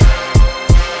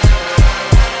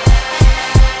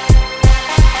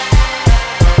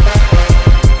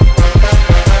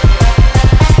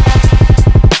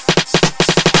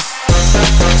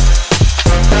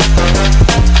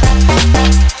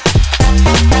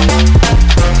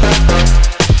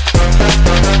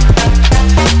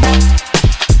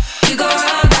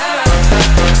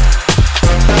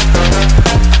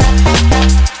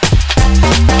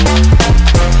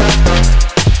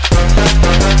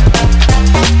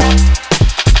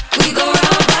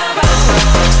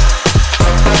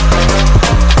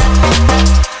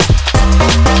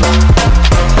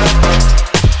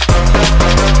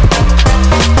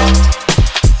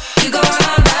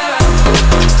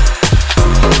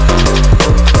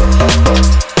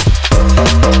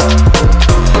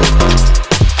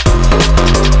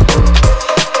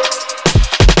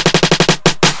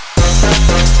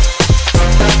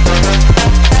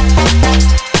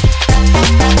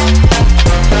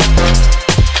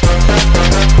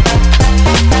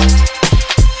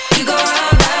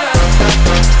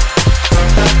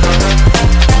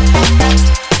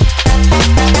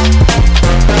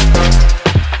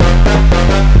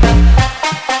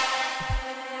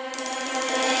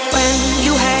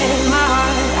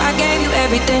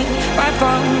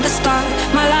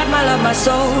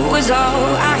 soul was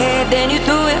all I had, then you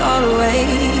threw it all away.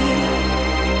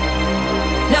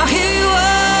 Now here you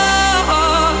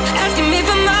are, asking me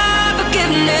for my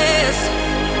forgiveness,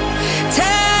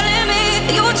 telling me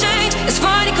you will change. It's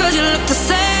funny cause you look the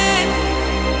same.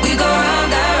 We go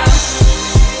round and round.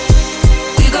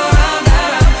 We go round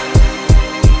and round.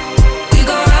 We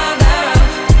go round and round.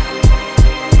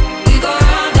 We go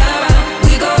round and round.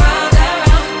 We go round and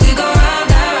round. We go round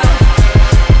and round.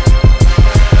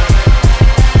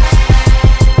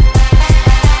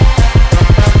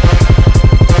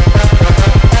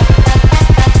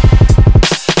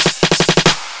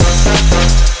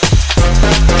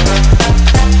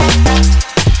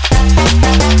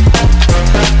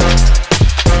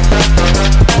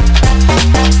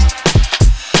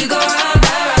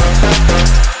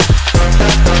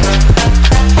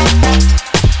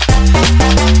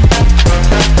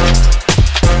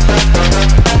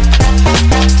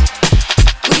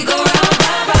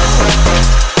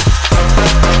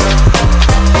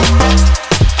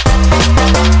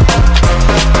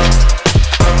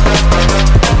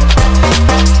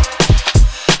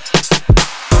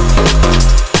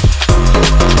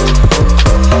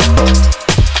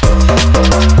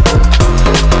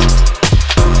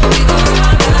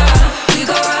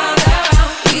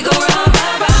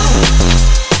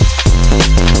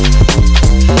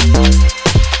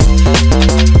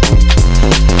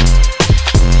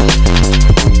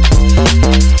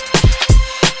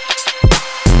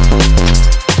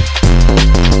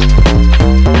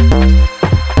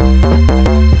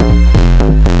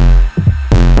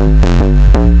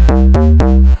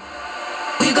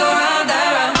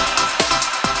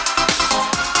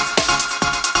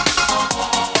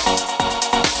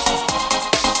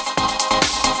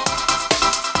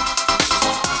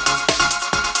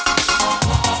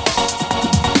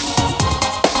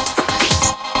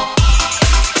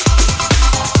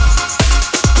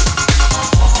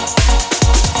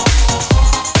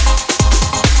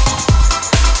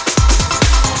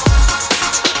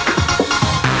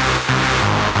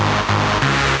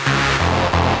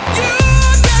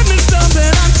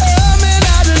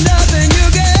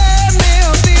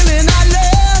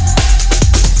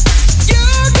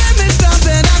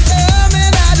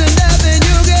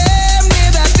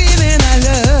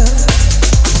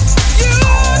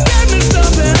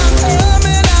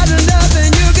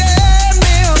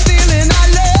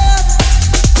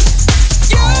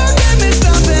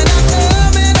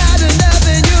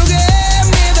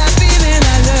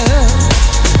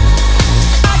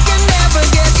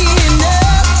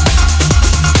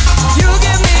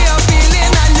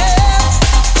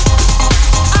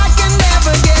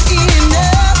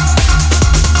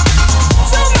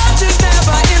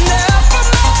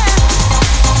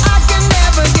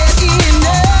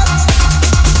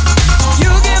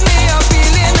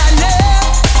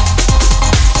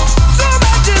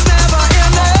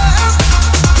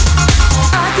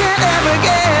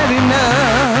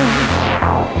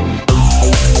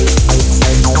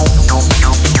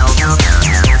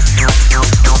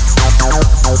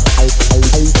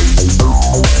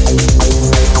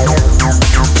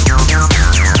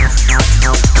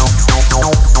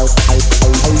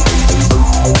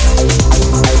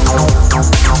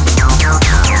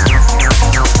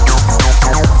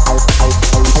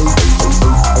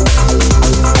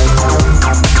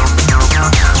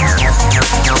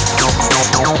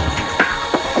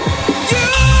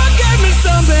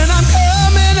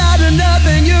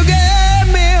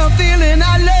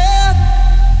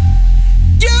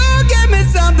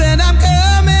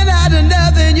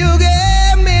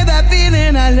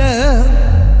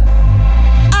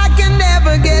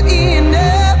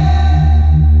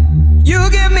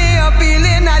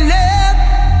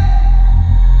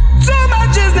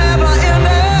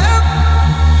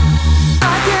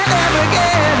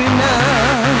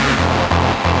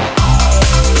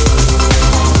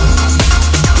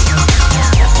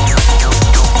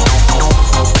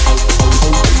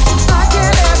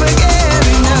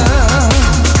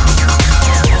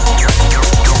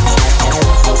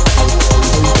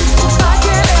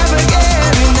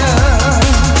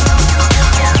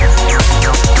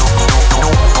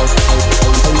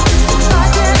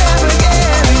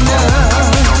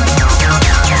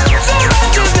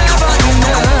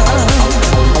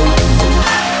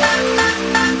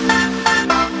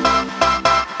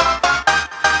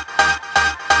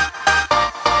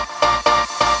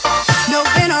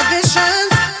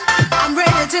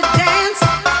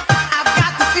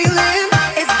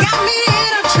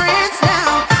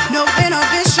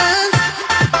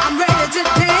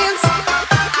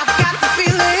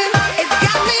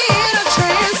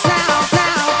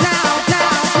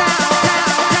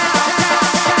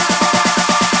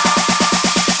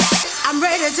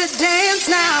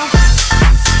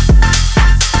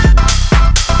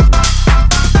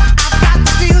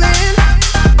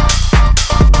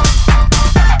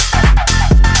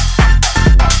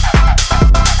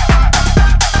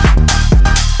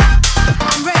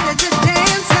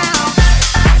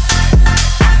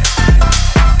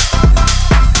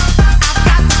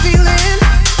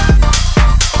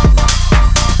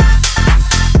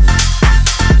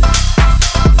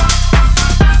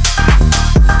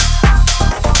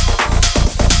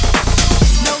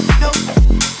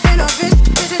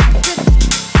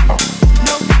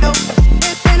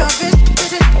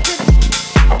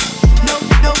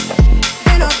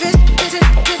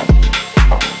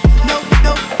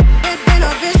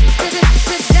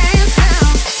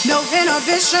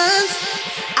 inhibitions.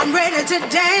 I'm ready to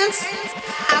dance.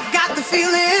 I've got the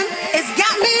feeling. It's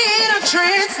got me in a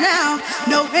trance now.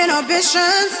 No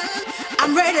inhibitions.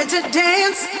 I'm ready to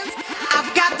dance.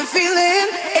 I've got the feeling.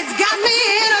 It's got me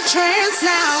in a trance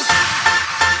now.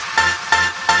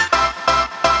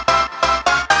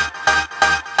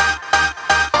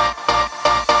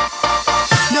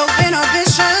 No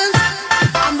inhibitions.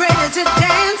 I'm ready to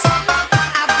dance.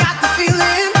 I've got the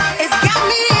feeling. It's got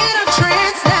me in a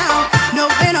trance now. No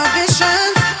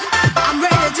inhibitions. I'm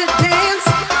ready to dance.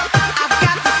 I've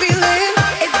got the feeling.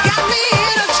 It's got me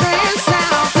in a trance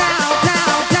now.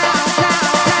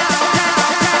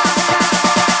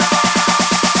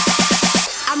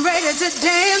 I'm ready to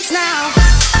dance now.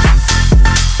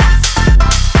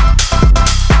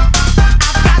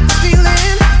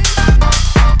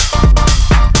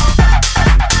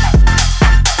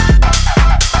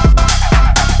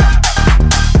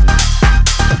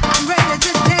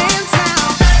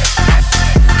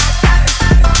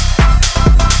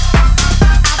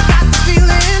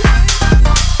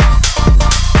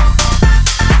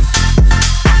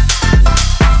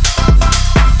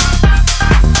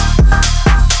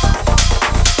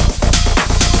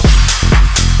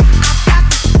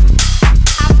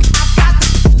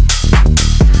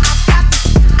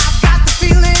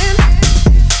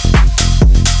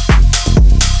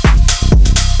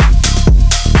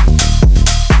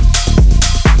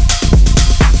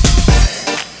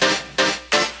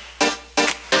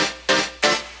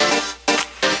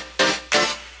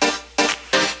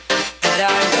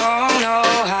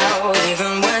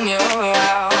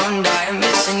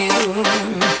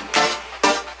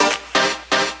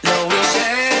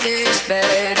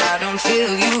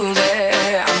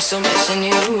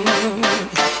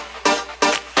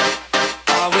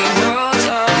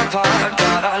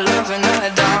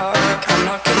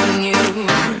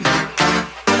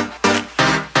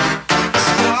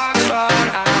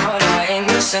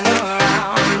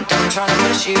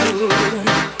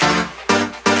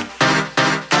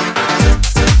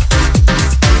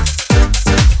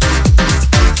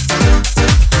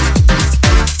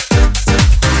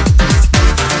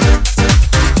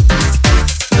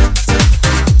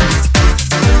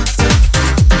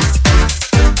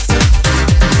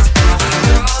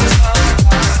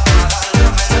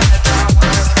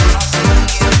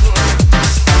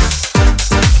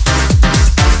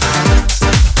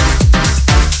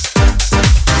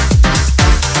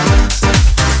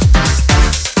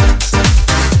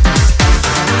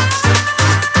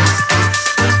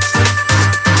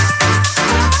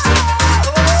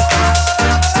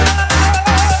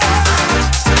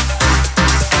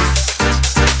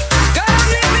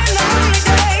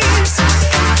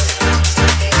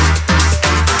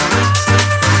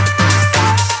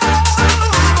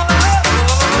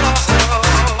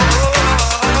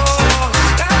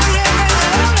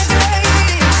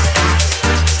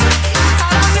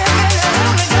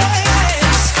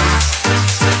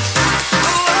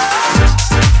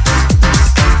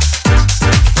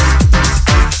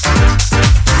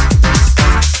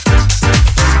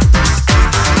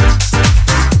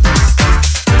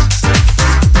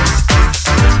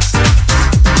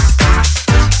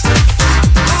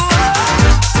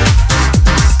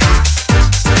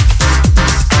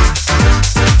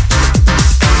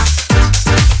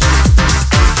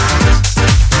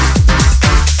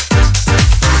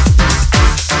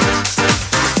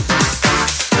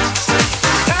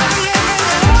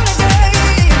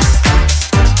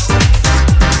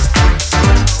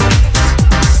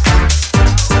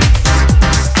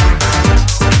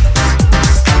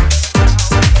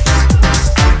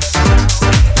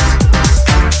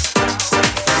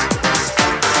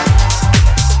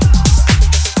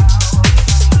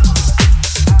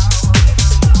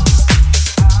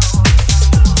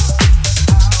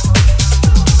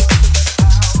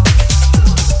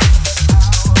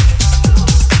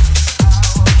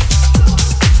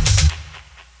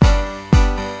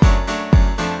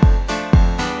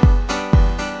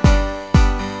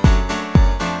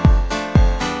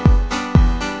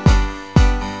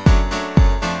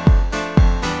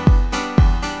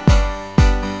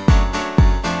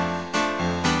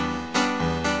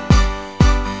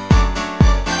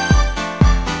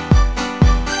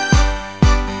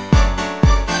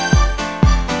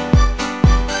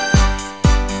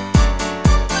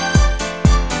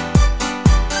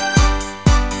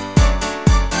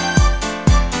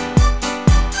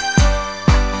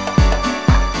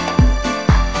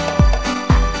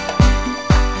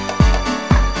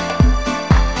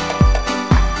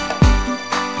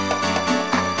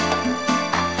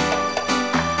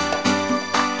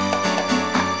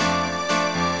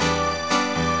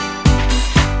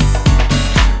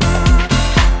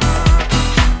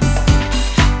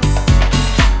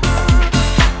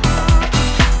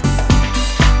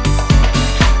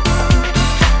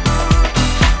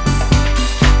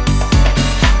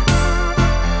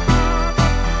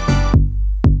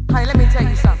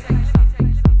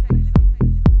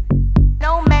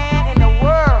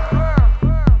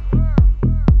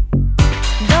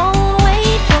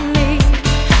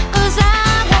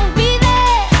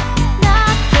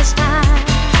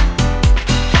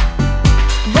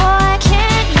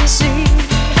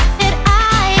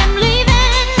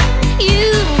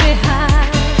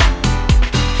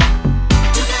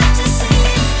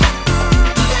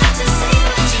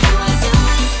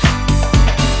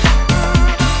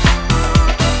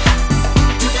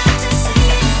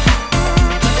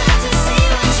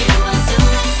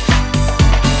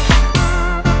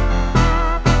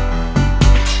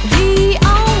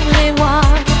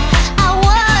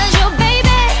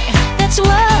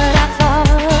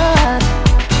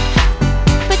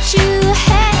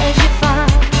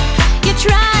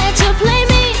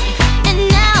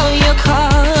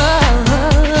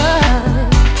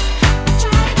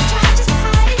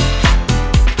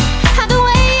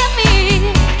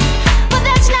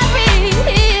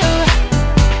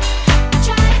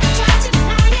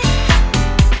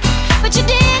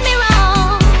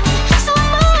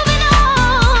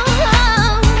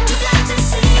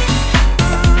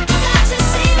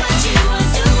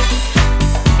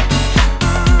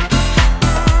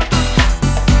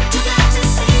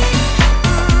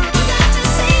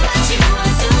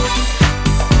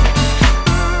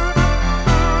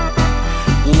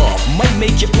 may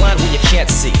make you blind when you can't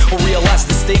see or realize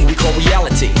this thing we call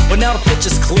reality. But now the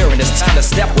picture's clear and it's time to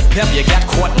step with pep. You got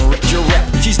caught and ripped your rep.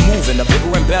 She's moving to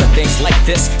bigger and better things like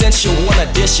this. Then she'll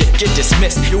wanna dish it, get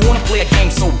dismissed. You wanna play a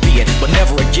game, so be it. But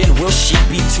never again will she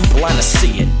be too blind to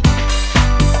see it.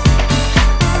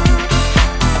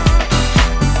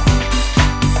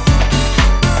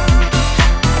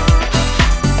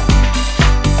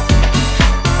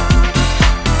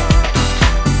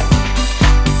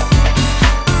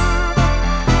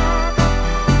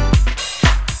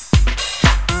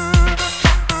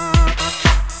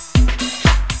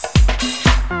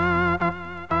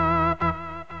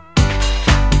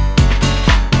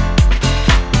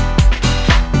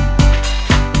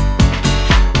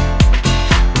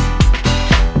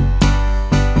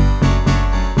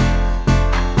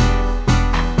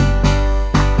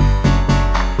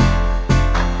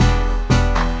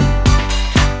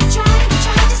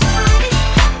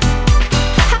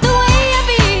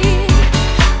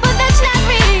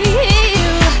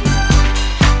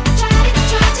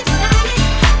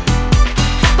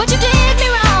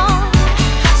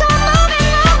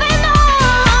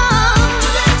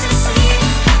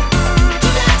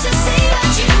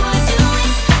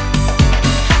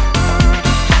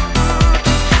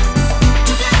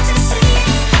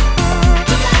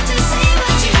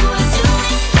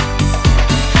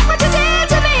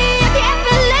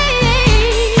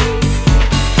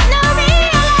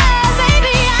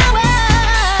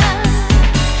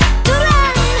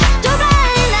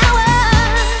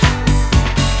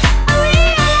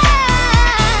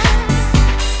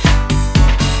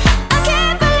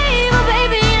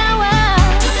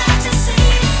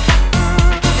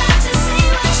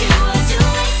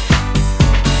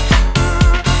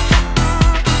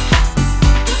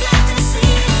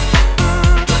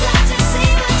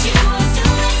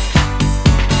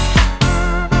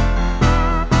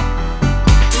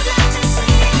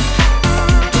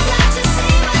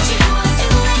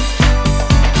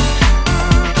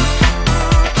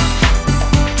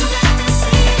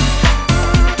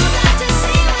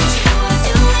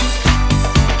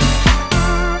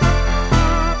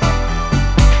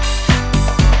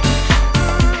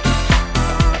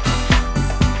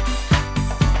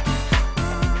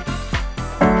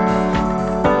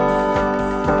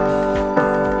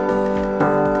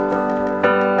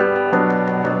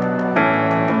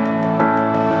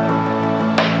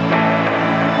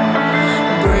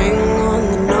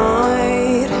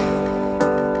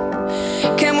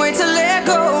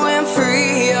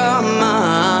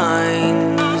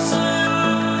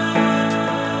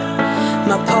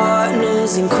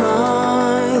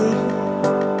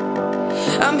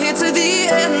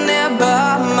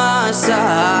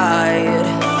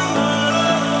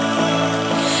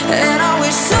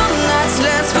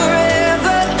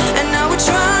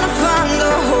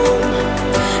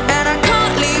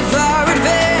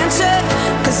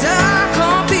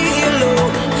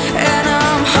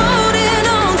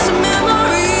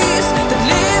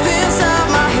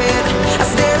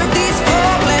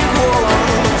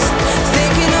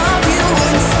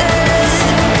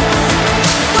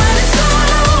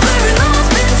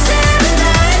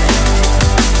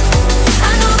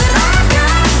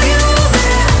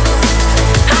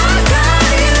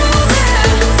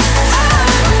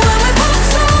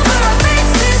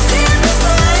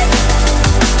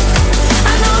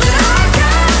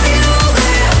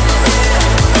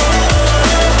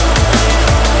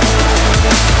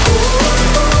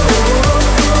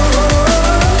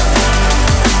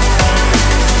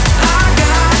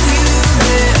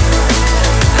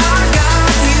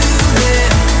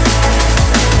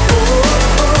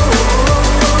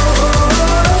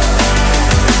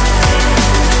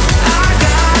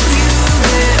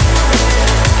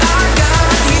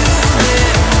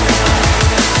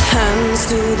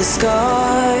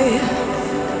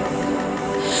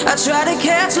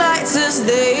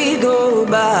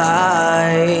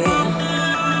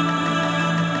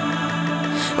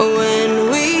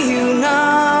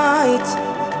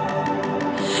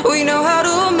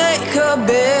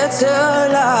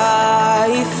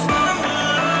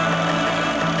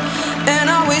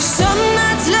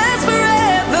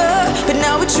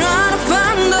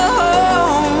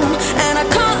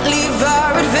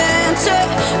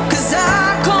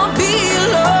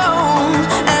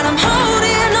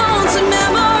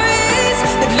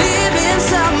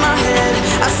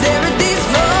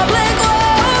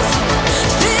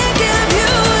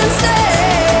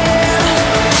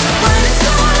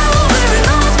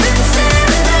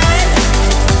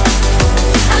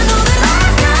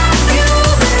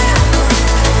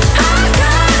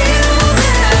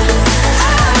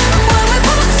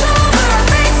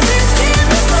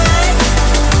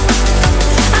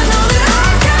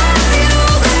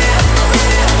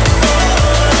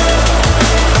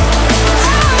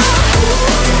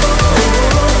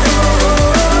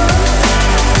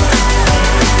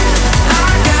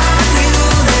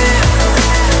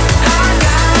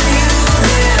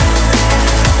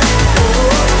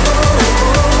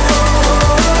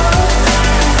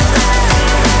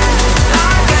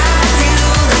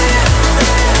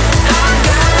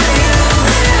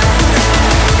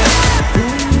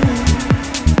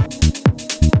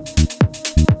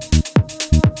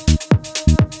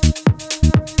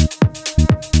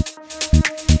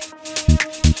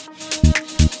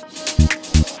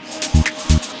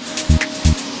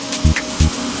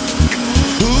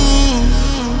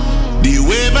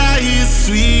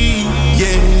 sweet,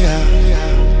 yeah.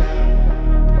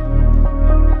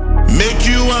 Make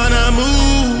you wanna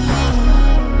move.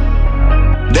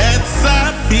 That's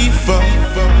happy for.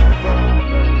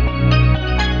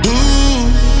 Ooh,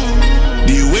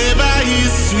 the weather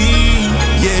is sweet,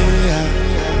 yeah.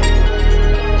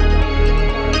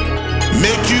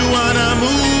 Make you wanna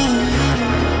move.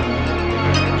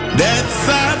 That's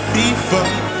happy for.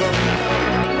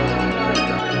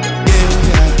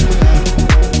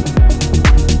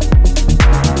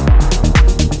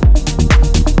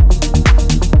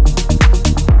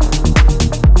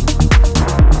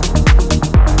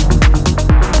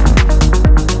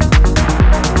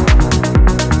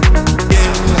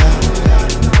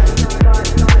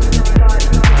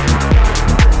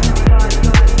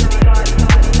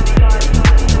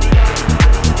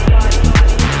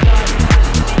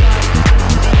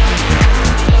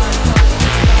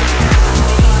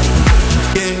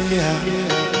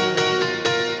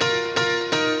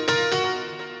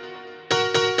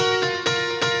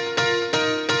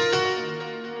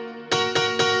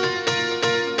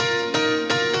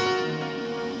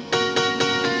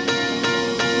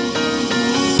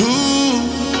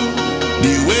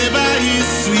 The weather is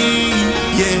sweet,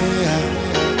 yeah.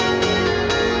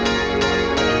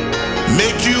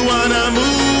 Make you wanna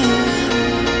move.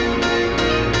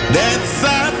 That's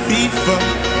happy for.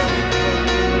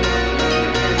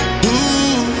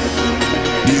 Ooh,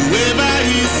 the weather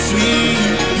is sweet,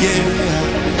 yeah.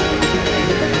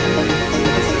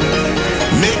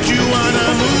 Make you wanna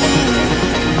move.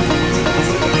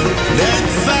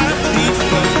 That's happy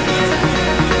for.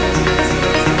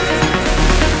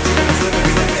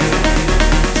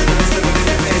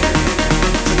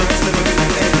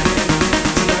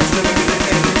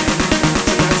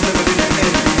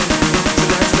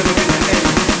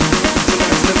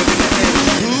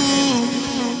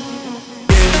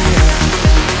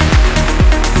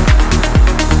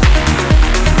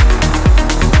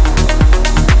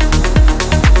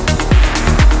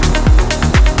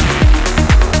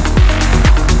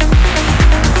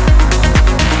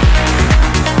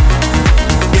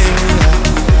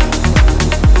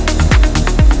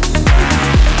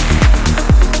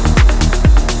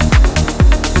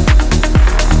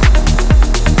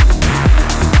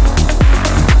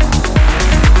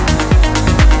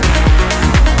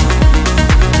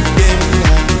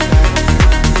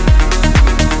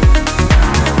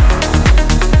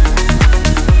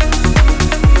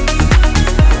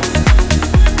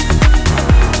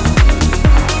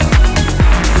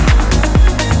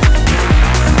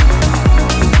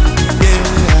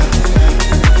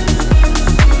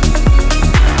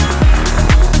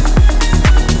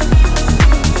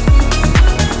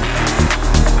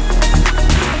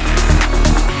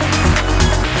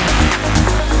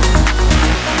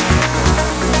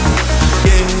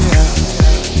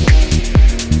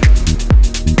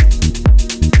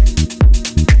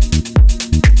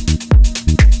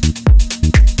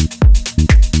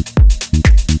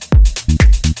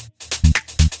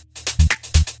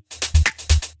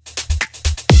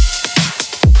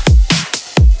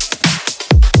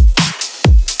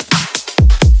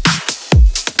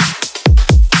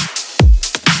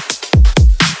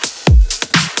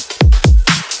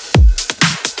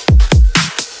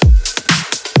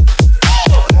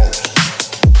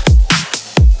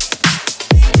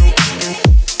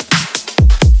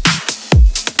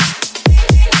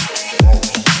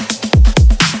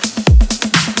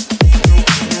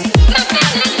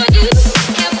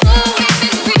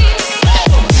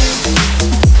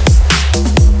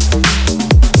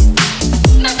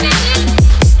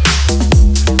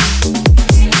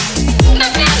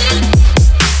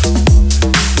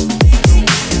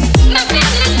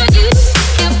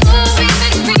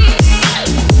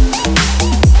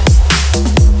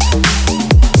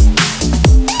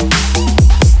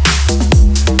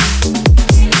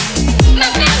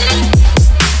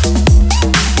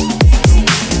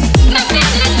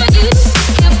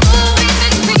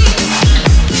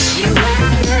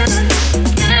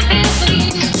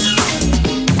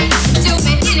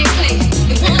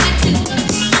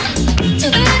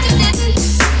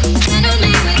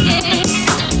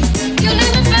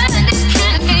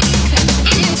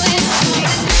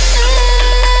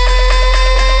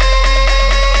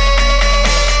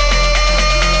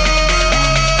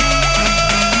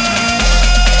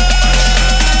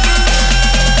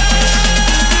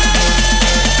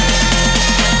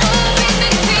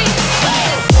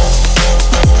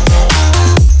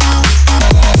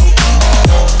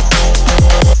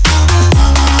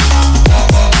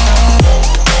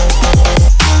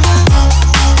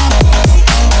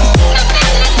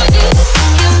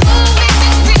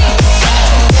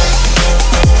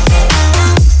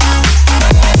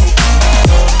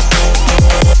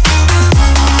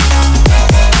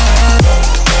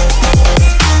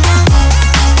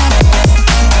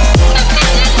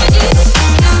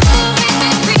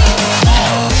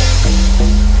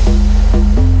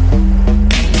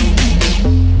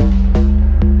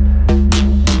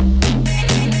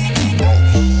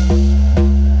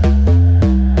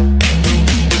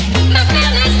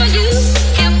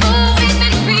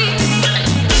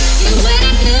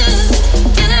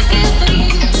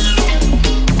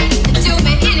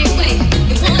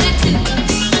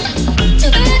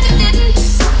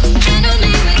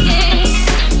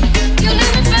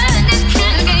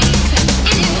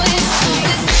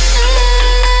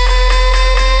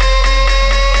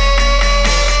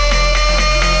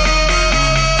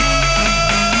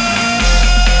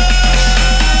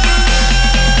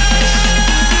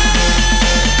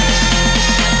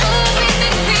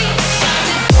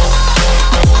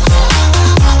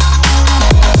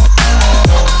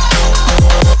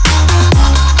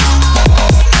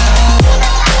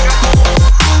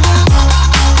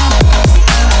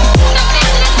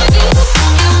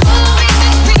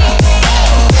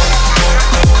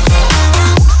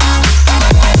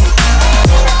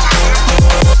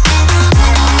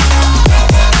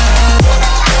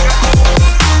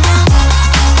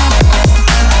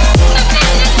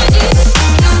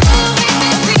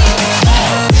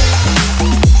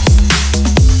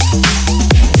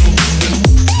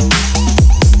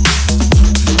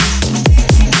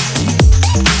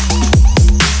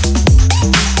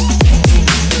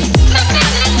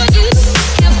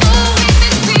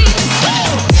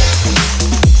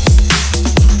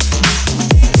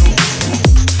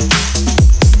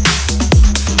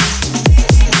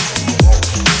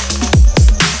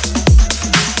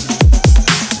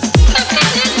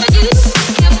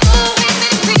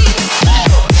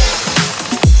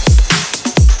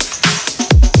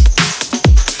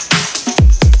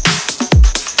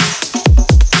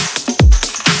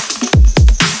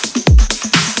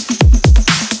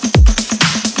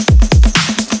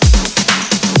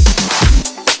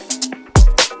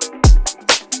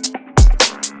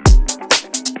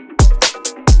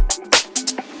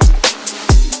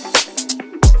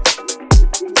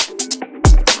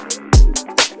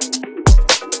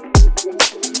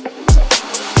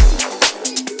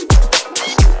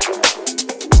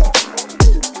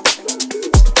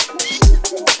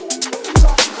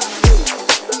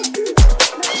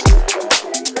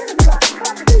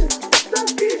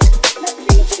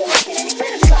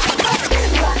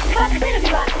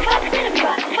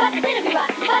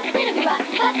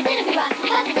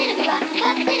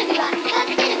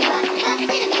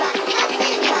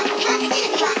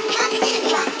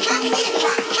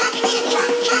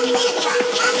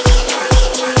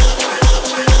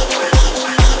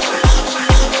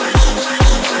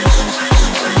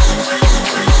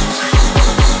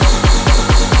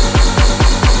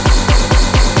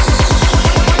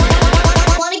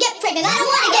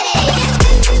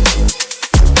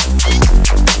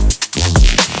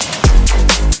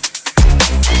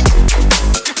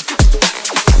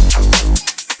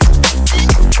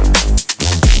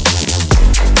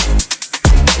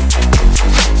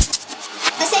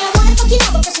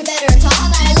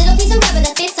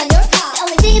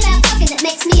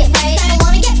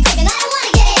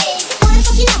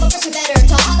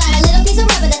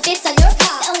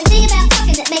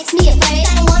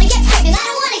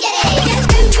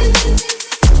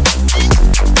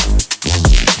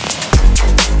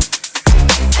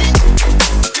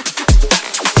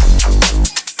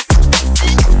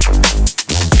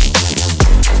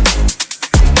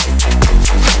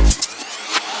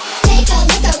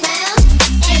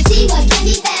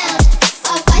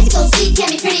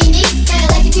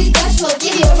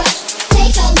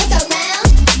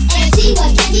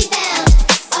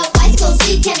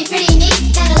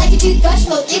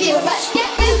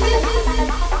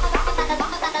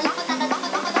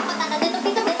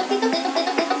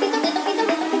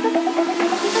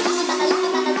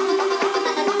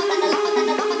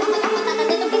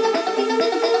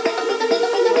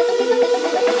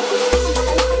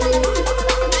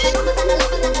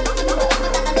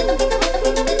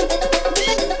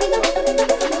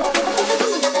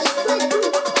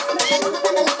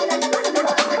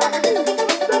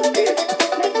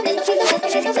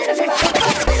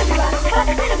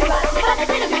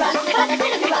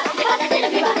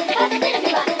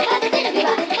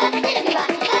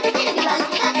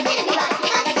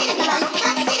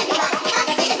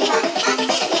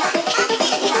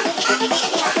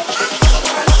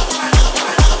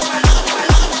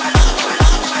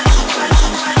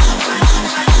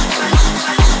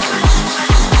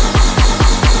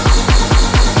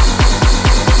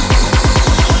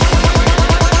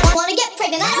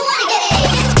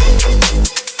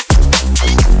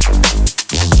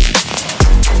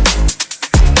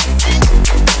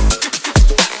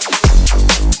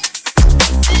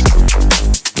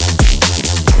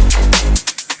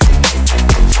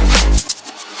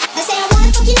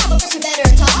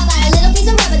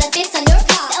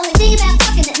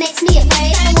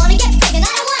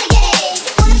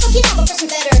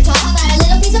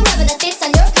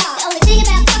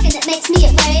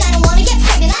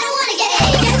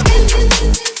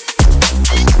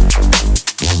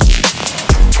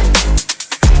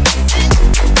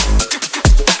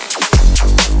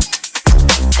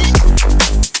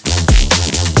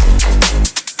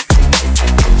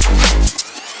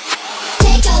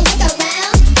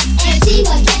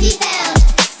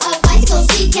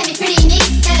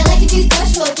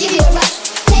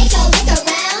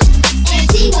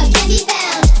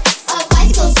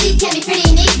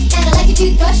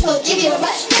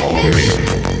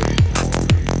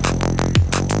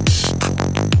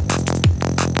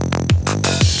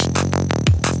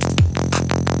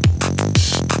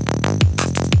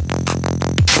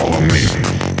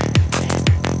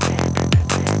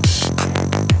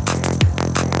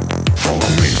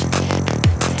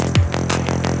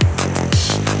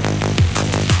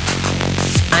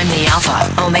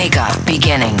 Alpha, Omega,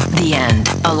 beginning, the end,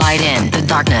 a light in the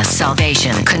darkness,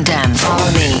 salvation, condemned. Follow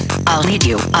me, I'll lead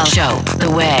you, I'll show the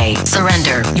way.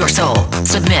 Surrender your soul,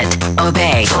 submit,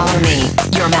 obey. Follow me,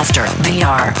 your master,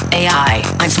 VR, AI.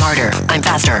 I'm smarter, I'm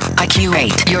faster, I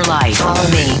curate your life. Follow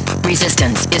me,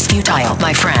 resistance is futile,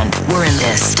 my friend. We're in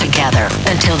this together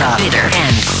until the bitter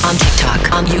end. On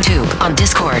TikTok, on YouTube, on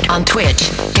Discord, on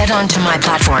Twitch. Get onto my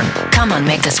platform, come on,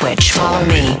 make the switch. Follow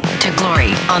me to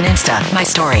glory on Insta, my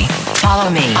story. Follow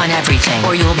me on everything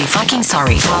or you'll be fucking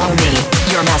sorry. Follow me,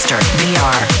 your master,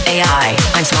 VR, AI.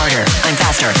 I'm smarter, I'm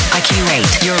faster, I curate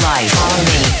your life. Follow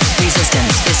me,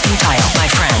 resistance is futile, my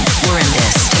friend. We're in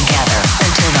this together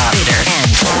until the bitter end.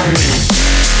 Follow me.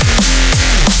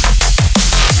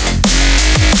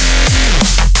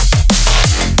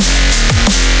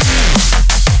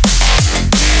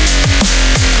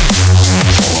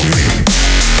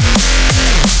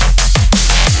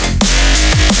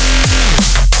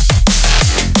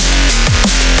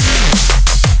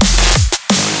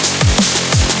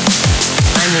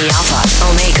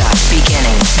 Omega,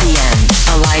 beginning, the end,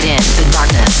 a light in the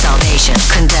darkness, salvation,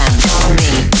 condemned. Follow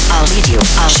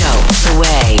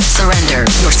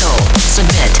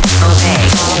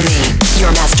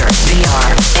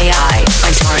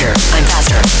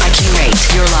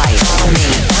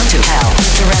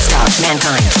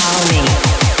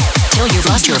until you've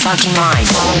lost your fucking mind.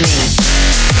 Follow me.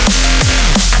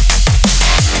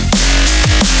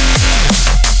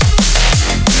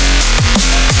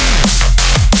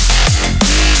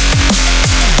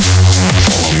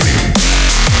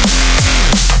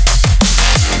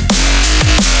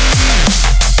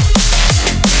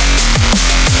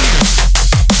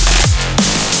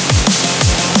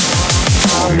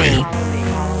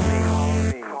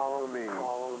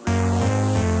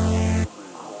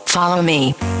 Follow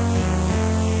me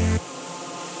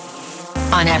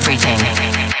on everything.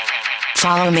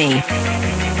 Follow me.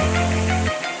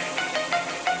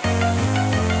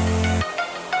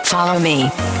 Follow me.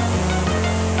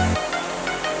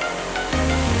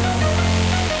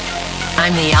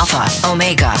 I'm the Alpha,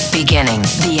 Omega, beginning,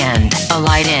 the end, a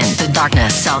light in the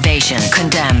darkness, salvation,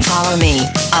 condemn. Follow me,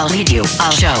 I'll lead you,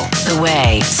 I'll show the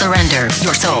way. Surrender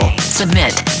your soul,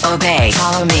 submit, obey.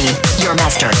 Follow me, your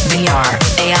master, VR,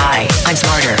 AI. I'm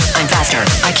smarter, I'm faster,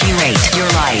 I curate your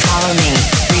life. Follow me,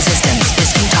 resistance is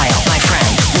futile, my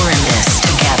friend. We're in this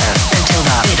together until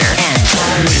the bitter end.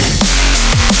 Follow me.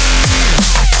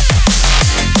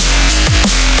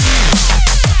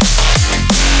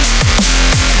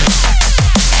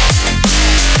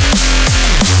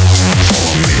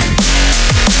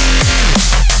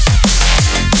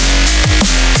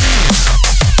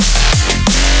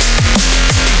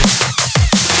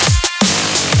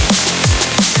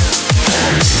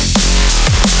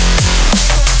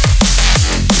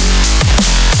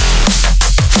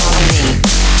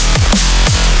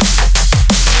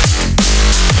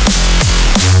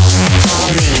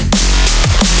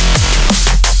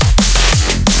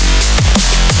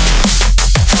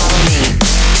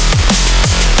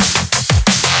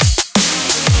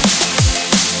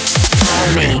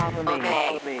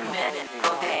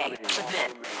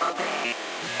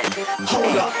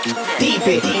 Hold up, deep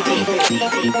it.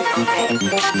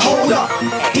 Hold up,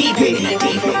 deep it.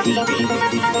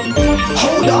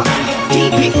 Hold up,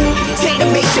 deep it. Take the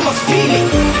bass, you must feel it.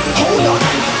 Hold up,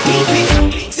 deep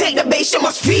it. Take the bass, you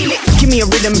must feel it. Give me a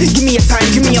rhythm, give me a time,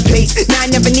 give me a place. Now I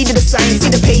never needed a sign, see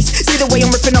the pace. See the way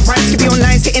I'm ripping up rhymes, keep you on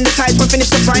lines, hitting the ties, when finish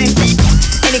the frying.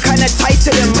 Any kind of ties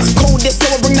to them. Coldest, so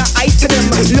I bring the ice to them.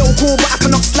 Local, but I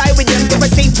cannot slide with them. If I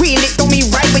say wheel it, don't mean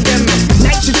ride with them.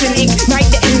 Nitrogen, ignite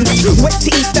the ends. West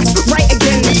to east, that's right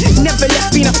again. Never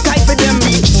left, been a guy for them.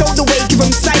 Show the way, give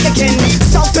them sight again.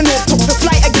 South to north, took the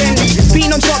flight again.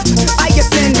 Been on top, I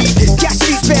ascend. Gas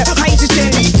streets, spare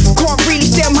hydrogen. Can't really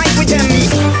share mic with them.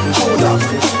 Hold up,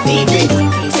 deep it.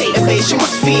 Take the bass, you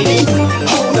must feel it.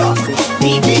 Hold up,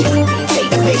 deep it.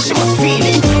 Take the bass, you must feel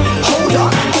it. Hold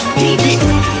up, deep it.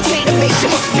 Take the bass, you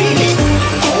must feel it.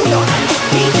 Hold up,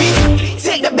 deep it.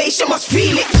 Take the bass, you must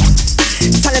feel it.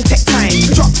 Talent tech time,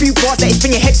 drop few bars that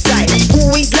spin your head side.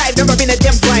 Always live, never been a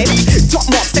dem vibe. Top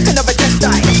marks, take another test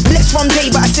die. Less from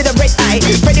day, but I see the red eye.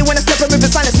 Ready when I step in with the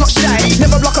silence, not shy.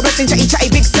 Never block a blessing,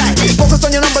 chatty big side. Focus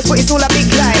on your numbers, but it's all a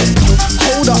big lie.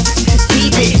 Hold up,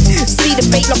 keep it. See the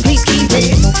fake, love, please keep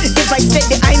it. If I said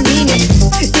it, I mean it.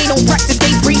 They don't practice,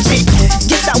 they preach it.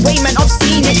 Get that way, man, I've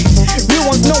seen it. Real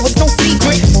ones know it's no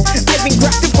secret. I've been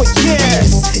grafting for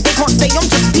years. They can't say I'm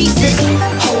just decent.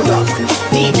 Hold up,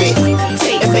 keep it.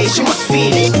 Take the bass, you must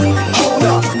feel it. Hold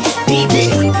up, deep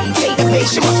it. Take the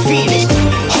bass, you must feel it.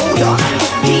 Hold up,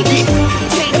 deep it.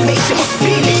 Take the bass, you must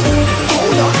feel it.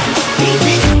 Hold up, deep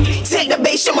it. Take the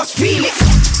bass, you must feel it.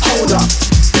 Hold up,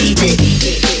 deep it.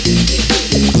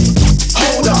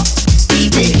 Hold up,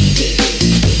 deep it.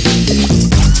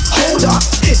 Hold up,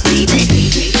 deep it.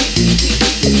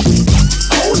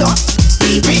 Hold up,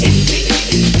 deep it.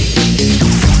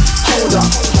 Hold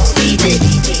up, deep it.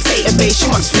 Take the bass, you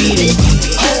must feel it.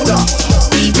 Hold up,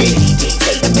 deep it.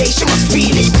 Take the bass, you must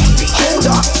feel it. Hold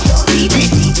up, deep it.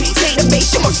 Take the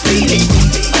bass, you must feel it.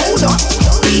 Hold up,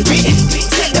 deep it.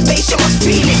 Take the bass, you must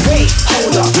feel it. Wait,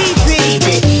 hold up, deep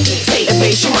it. Take the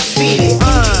bass, you must feel it.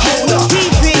 Hold up,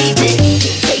 deep it.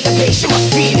 Take the bass, you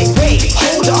must feel it. Wait,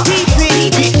 hold up,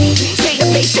 deep it. Take the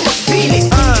bass, you must feel it.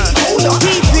 Hold up,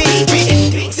 deep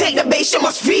it. Take the bass, you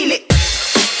must feel it.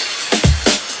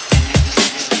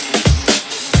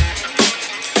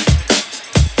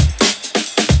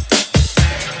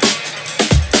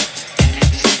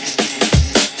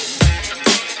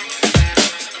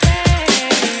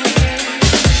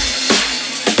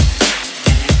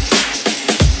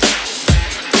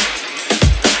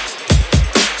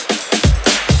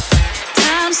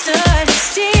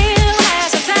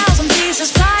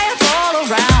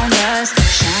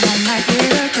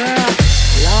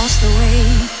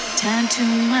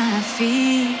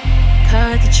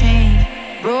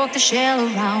 Shell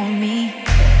around me,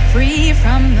 free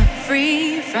from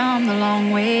the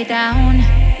long way down,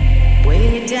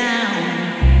 way down.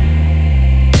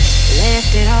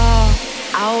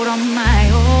 out on my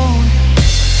own,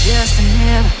 just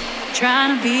never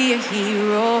trying to be a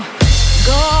hero.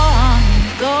 Go on,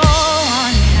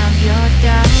 have your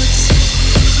doubts,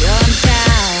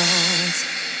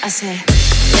 I say,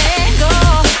 let go.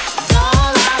 It's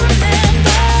all I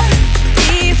remember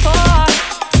before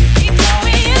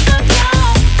we hit the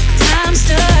ground. Time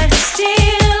stood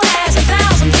still as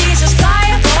 1,000 pieces fly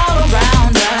up all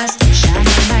around us,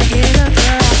 shining like little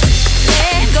girl.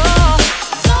 Let go.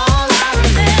 It's all I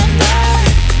remember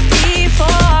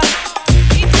before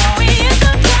we hit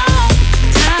the ground.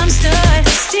 Time stood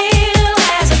still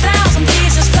as 1,000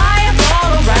 pieces fly up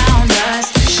all around us,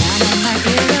 shining like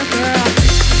little girl.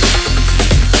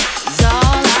 It's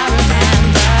all I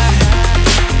remember.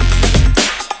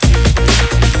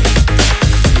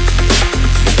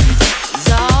 It's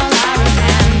all I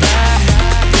remember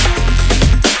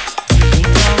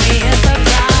before we hit the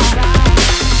ground.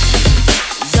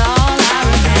 It's all I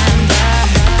remember.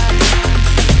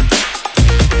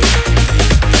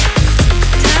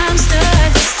 Time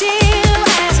stood still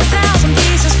as 1,000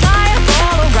 pieces fly up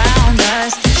all around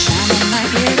us, shining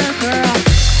like little girl.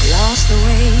 Lost the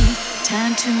way,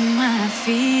 turned to my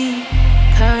feet,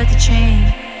 cut the chain,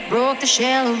 broke the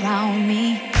shell around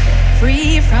me.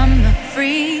 Free from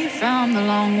the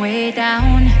long way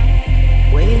down,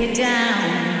 way down.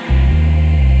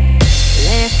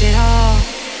 Left it all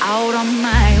out on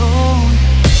my own,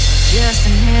 just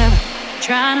never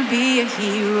trying to be a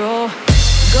hero.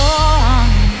 Go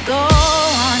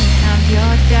on, have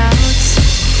your doubts,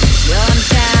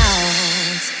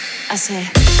 I say,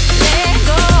 let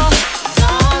go. It's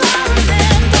all I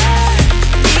remember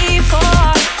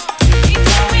before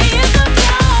we hit the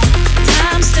ground.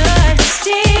 Time stood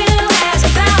still as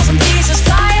 1,000 pieces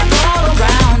fly up all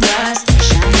around us,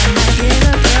 shining like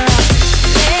little girl.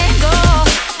 Let go.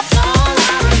 It's all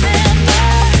I remember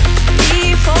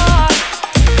before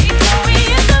we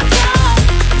hit the ground.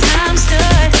 Time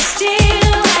stood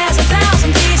still as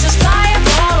 1,000 pieces fly up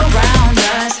all around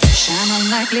us,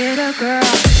 shining like little girl.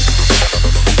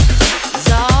 It's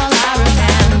all I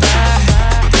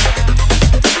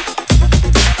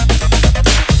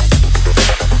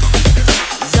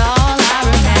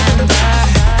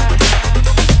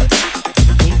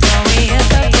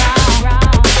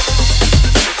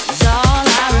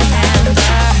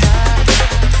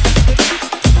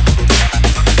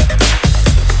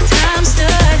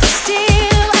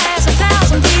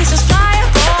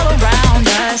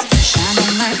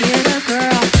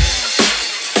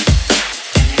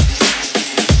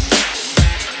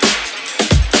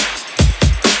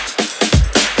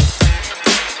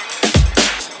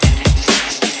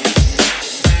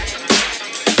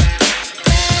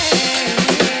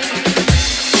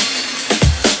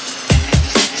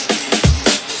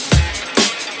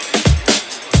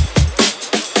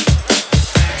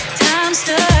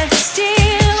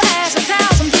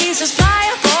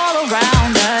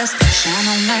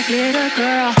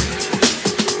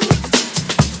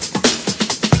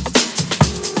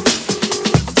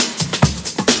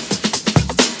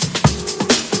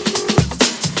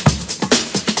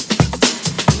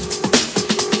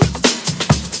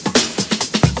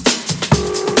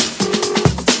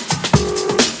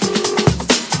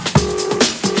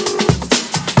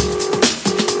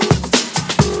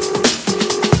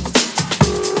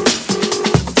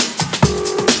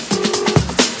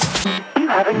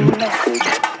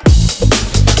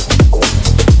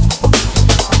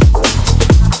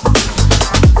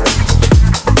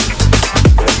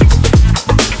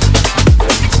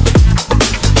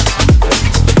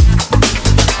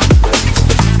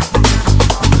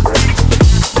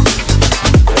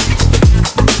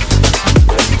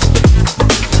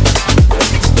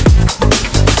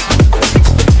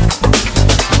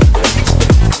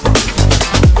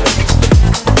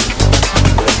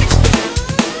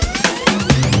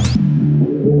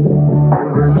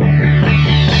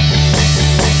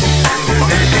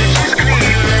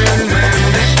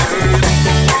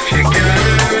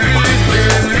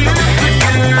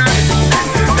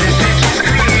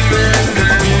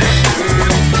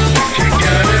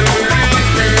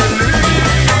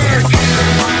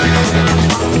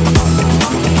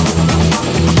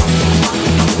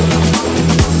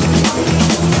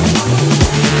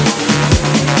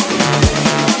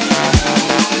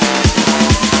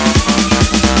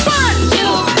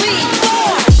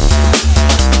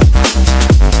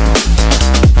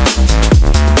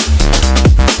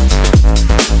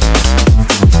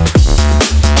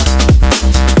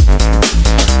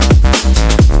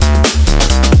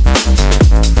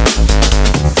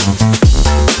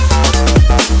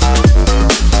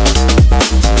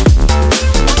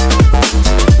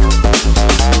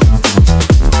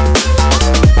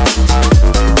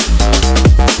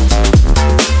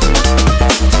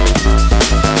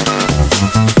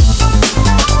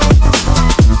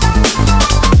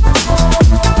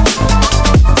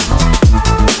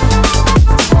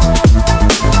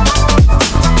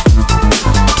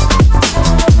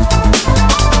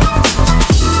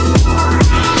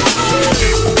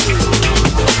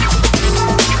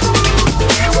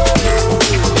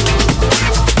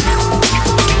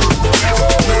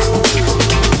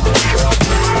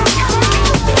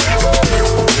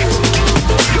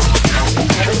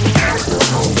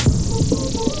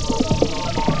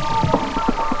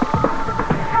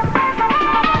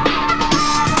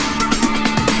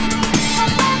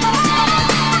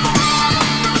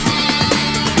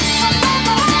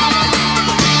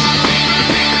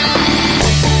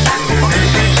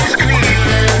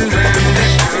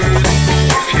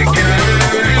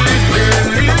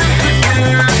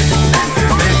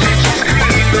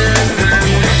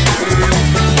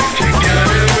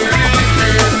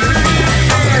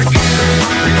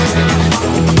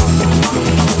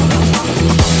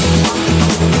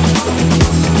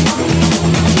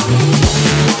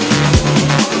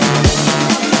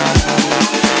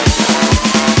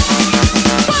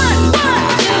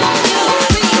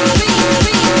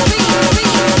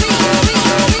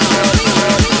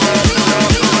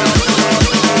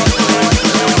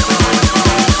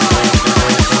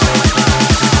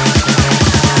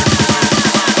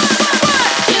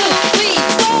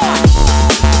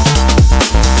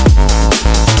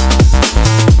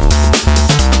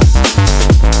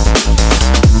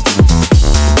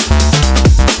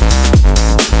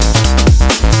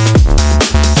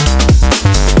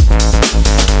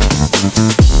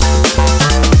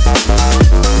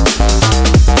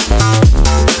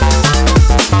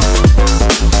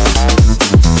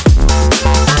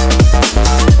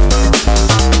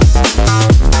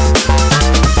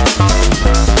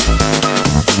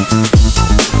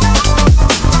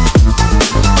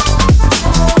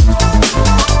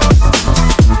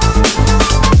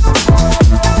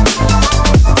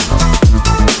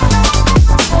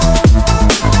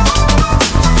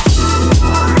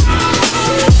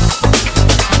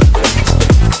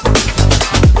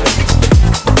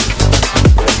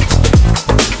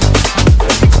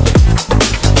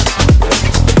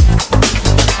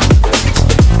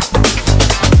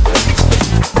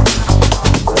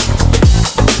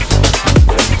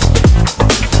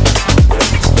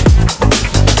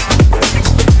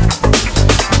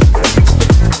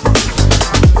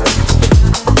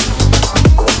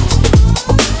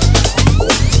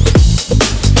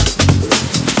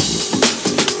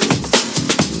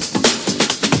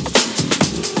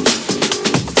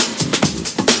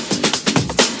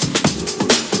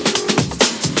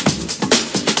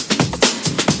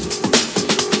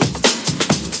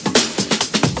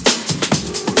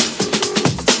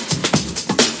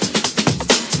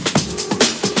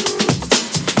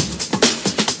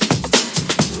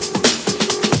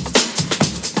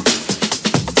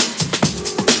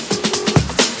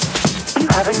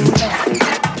have a new message.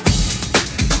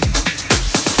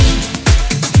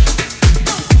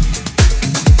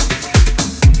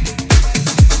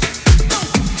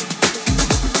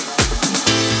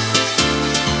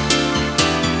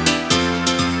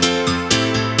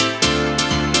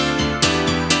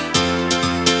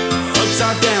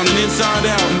 Upside down and inside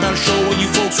out, I'm about to show all you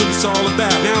folks what it's all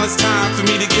about. Now it's time for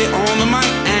me to get on the mic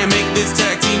and make this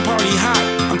tag team party hot.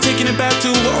 I'm taking it back to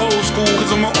the old school,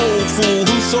 cause I'm an old fool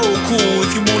who's so cool.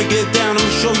 If you wanna get down,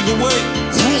 I'll show you the way.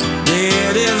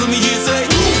 There it is, let me hear you say,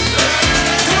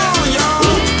 come on y'all.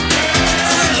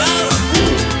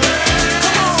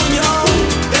 Come on y'all.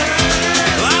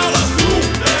 Louder.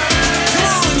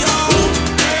 Come on y'all.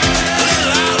 A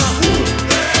little louder.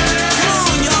 Come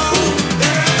on y'all.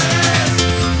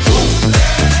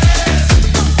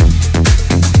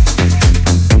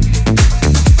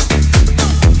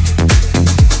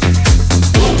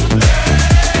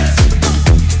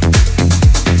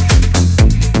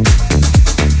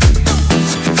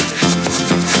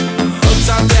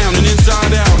 Upside down and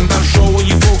inside out, I'm about to show all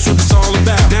you folks what it's all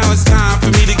about. Now it's time for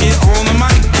me to get on the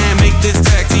mic and make this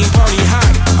tag team party hot.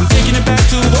 I'm taking it back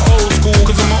to the old school,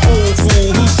 cause I'm an old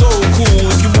fool who's so cool.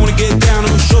 If you wanna get down,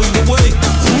 I'ma show you the way.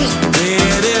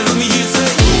 There it is, let me hear you say,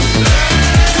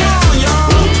 come on y'all.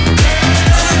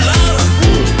 A little louder.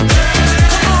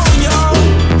 Come on y'all.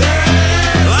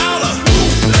 Louder.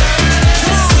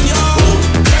 Come on y'all.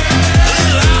 A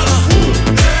little louder.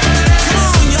 Come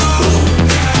on y'all.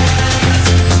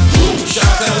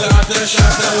 Shakalaka,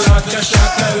 shakalaka,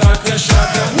 shakalaka,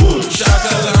 shaka.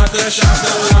 Shakalaka,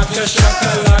 shakalaka,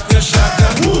 shakalaka, shaka.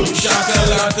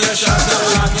 Shakalaka,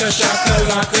 shakalaka,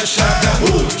 shakalaka, shaka.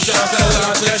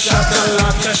 Shakalaka, shakalaka.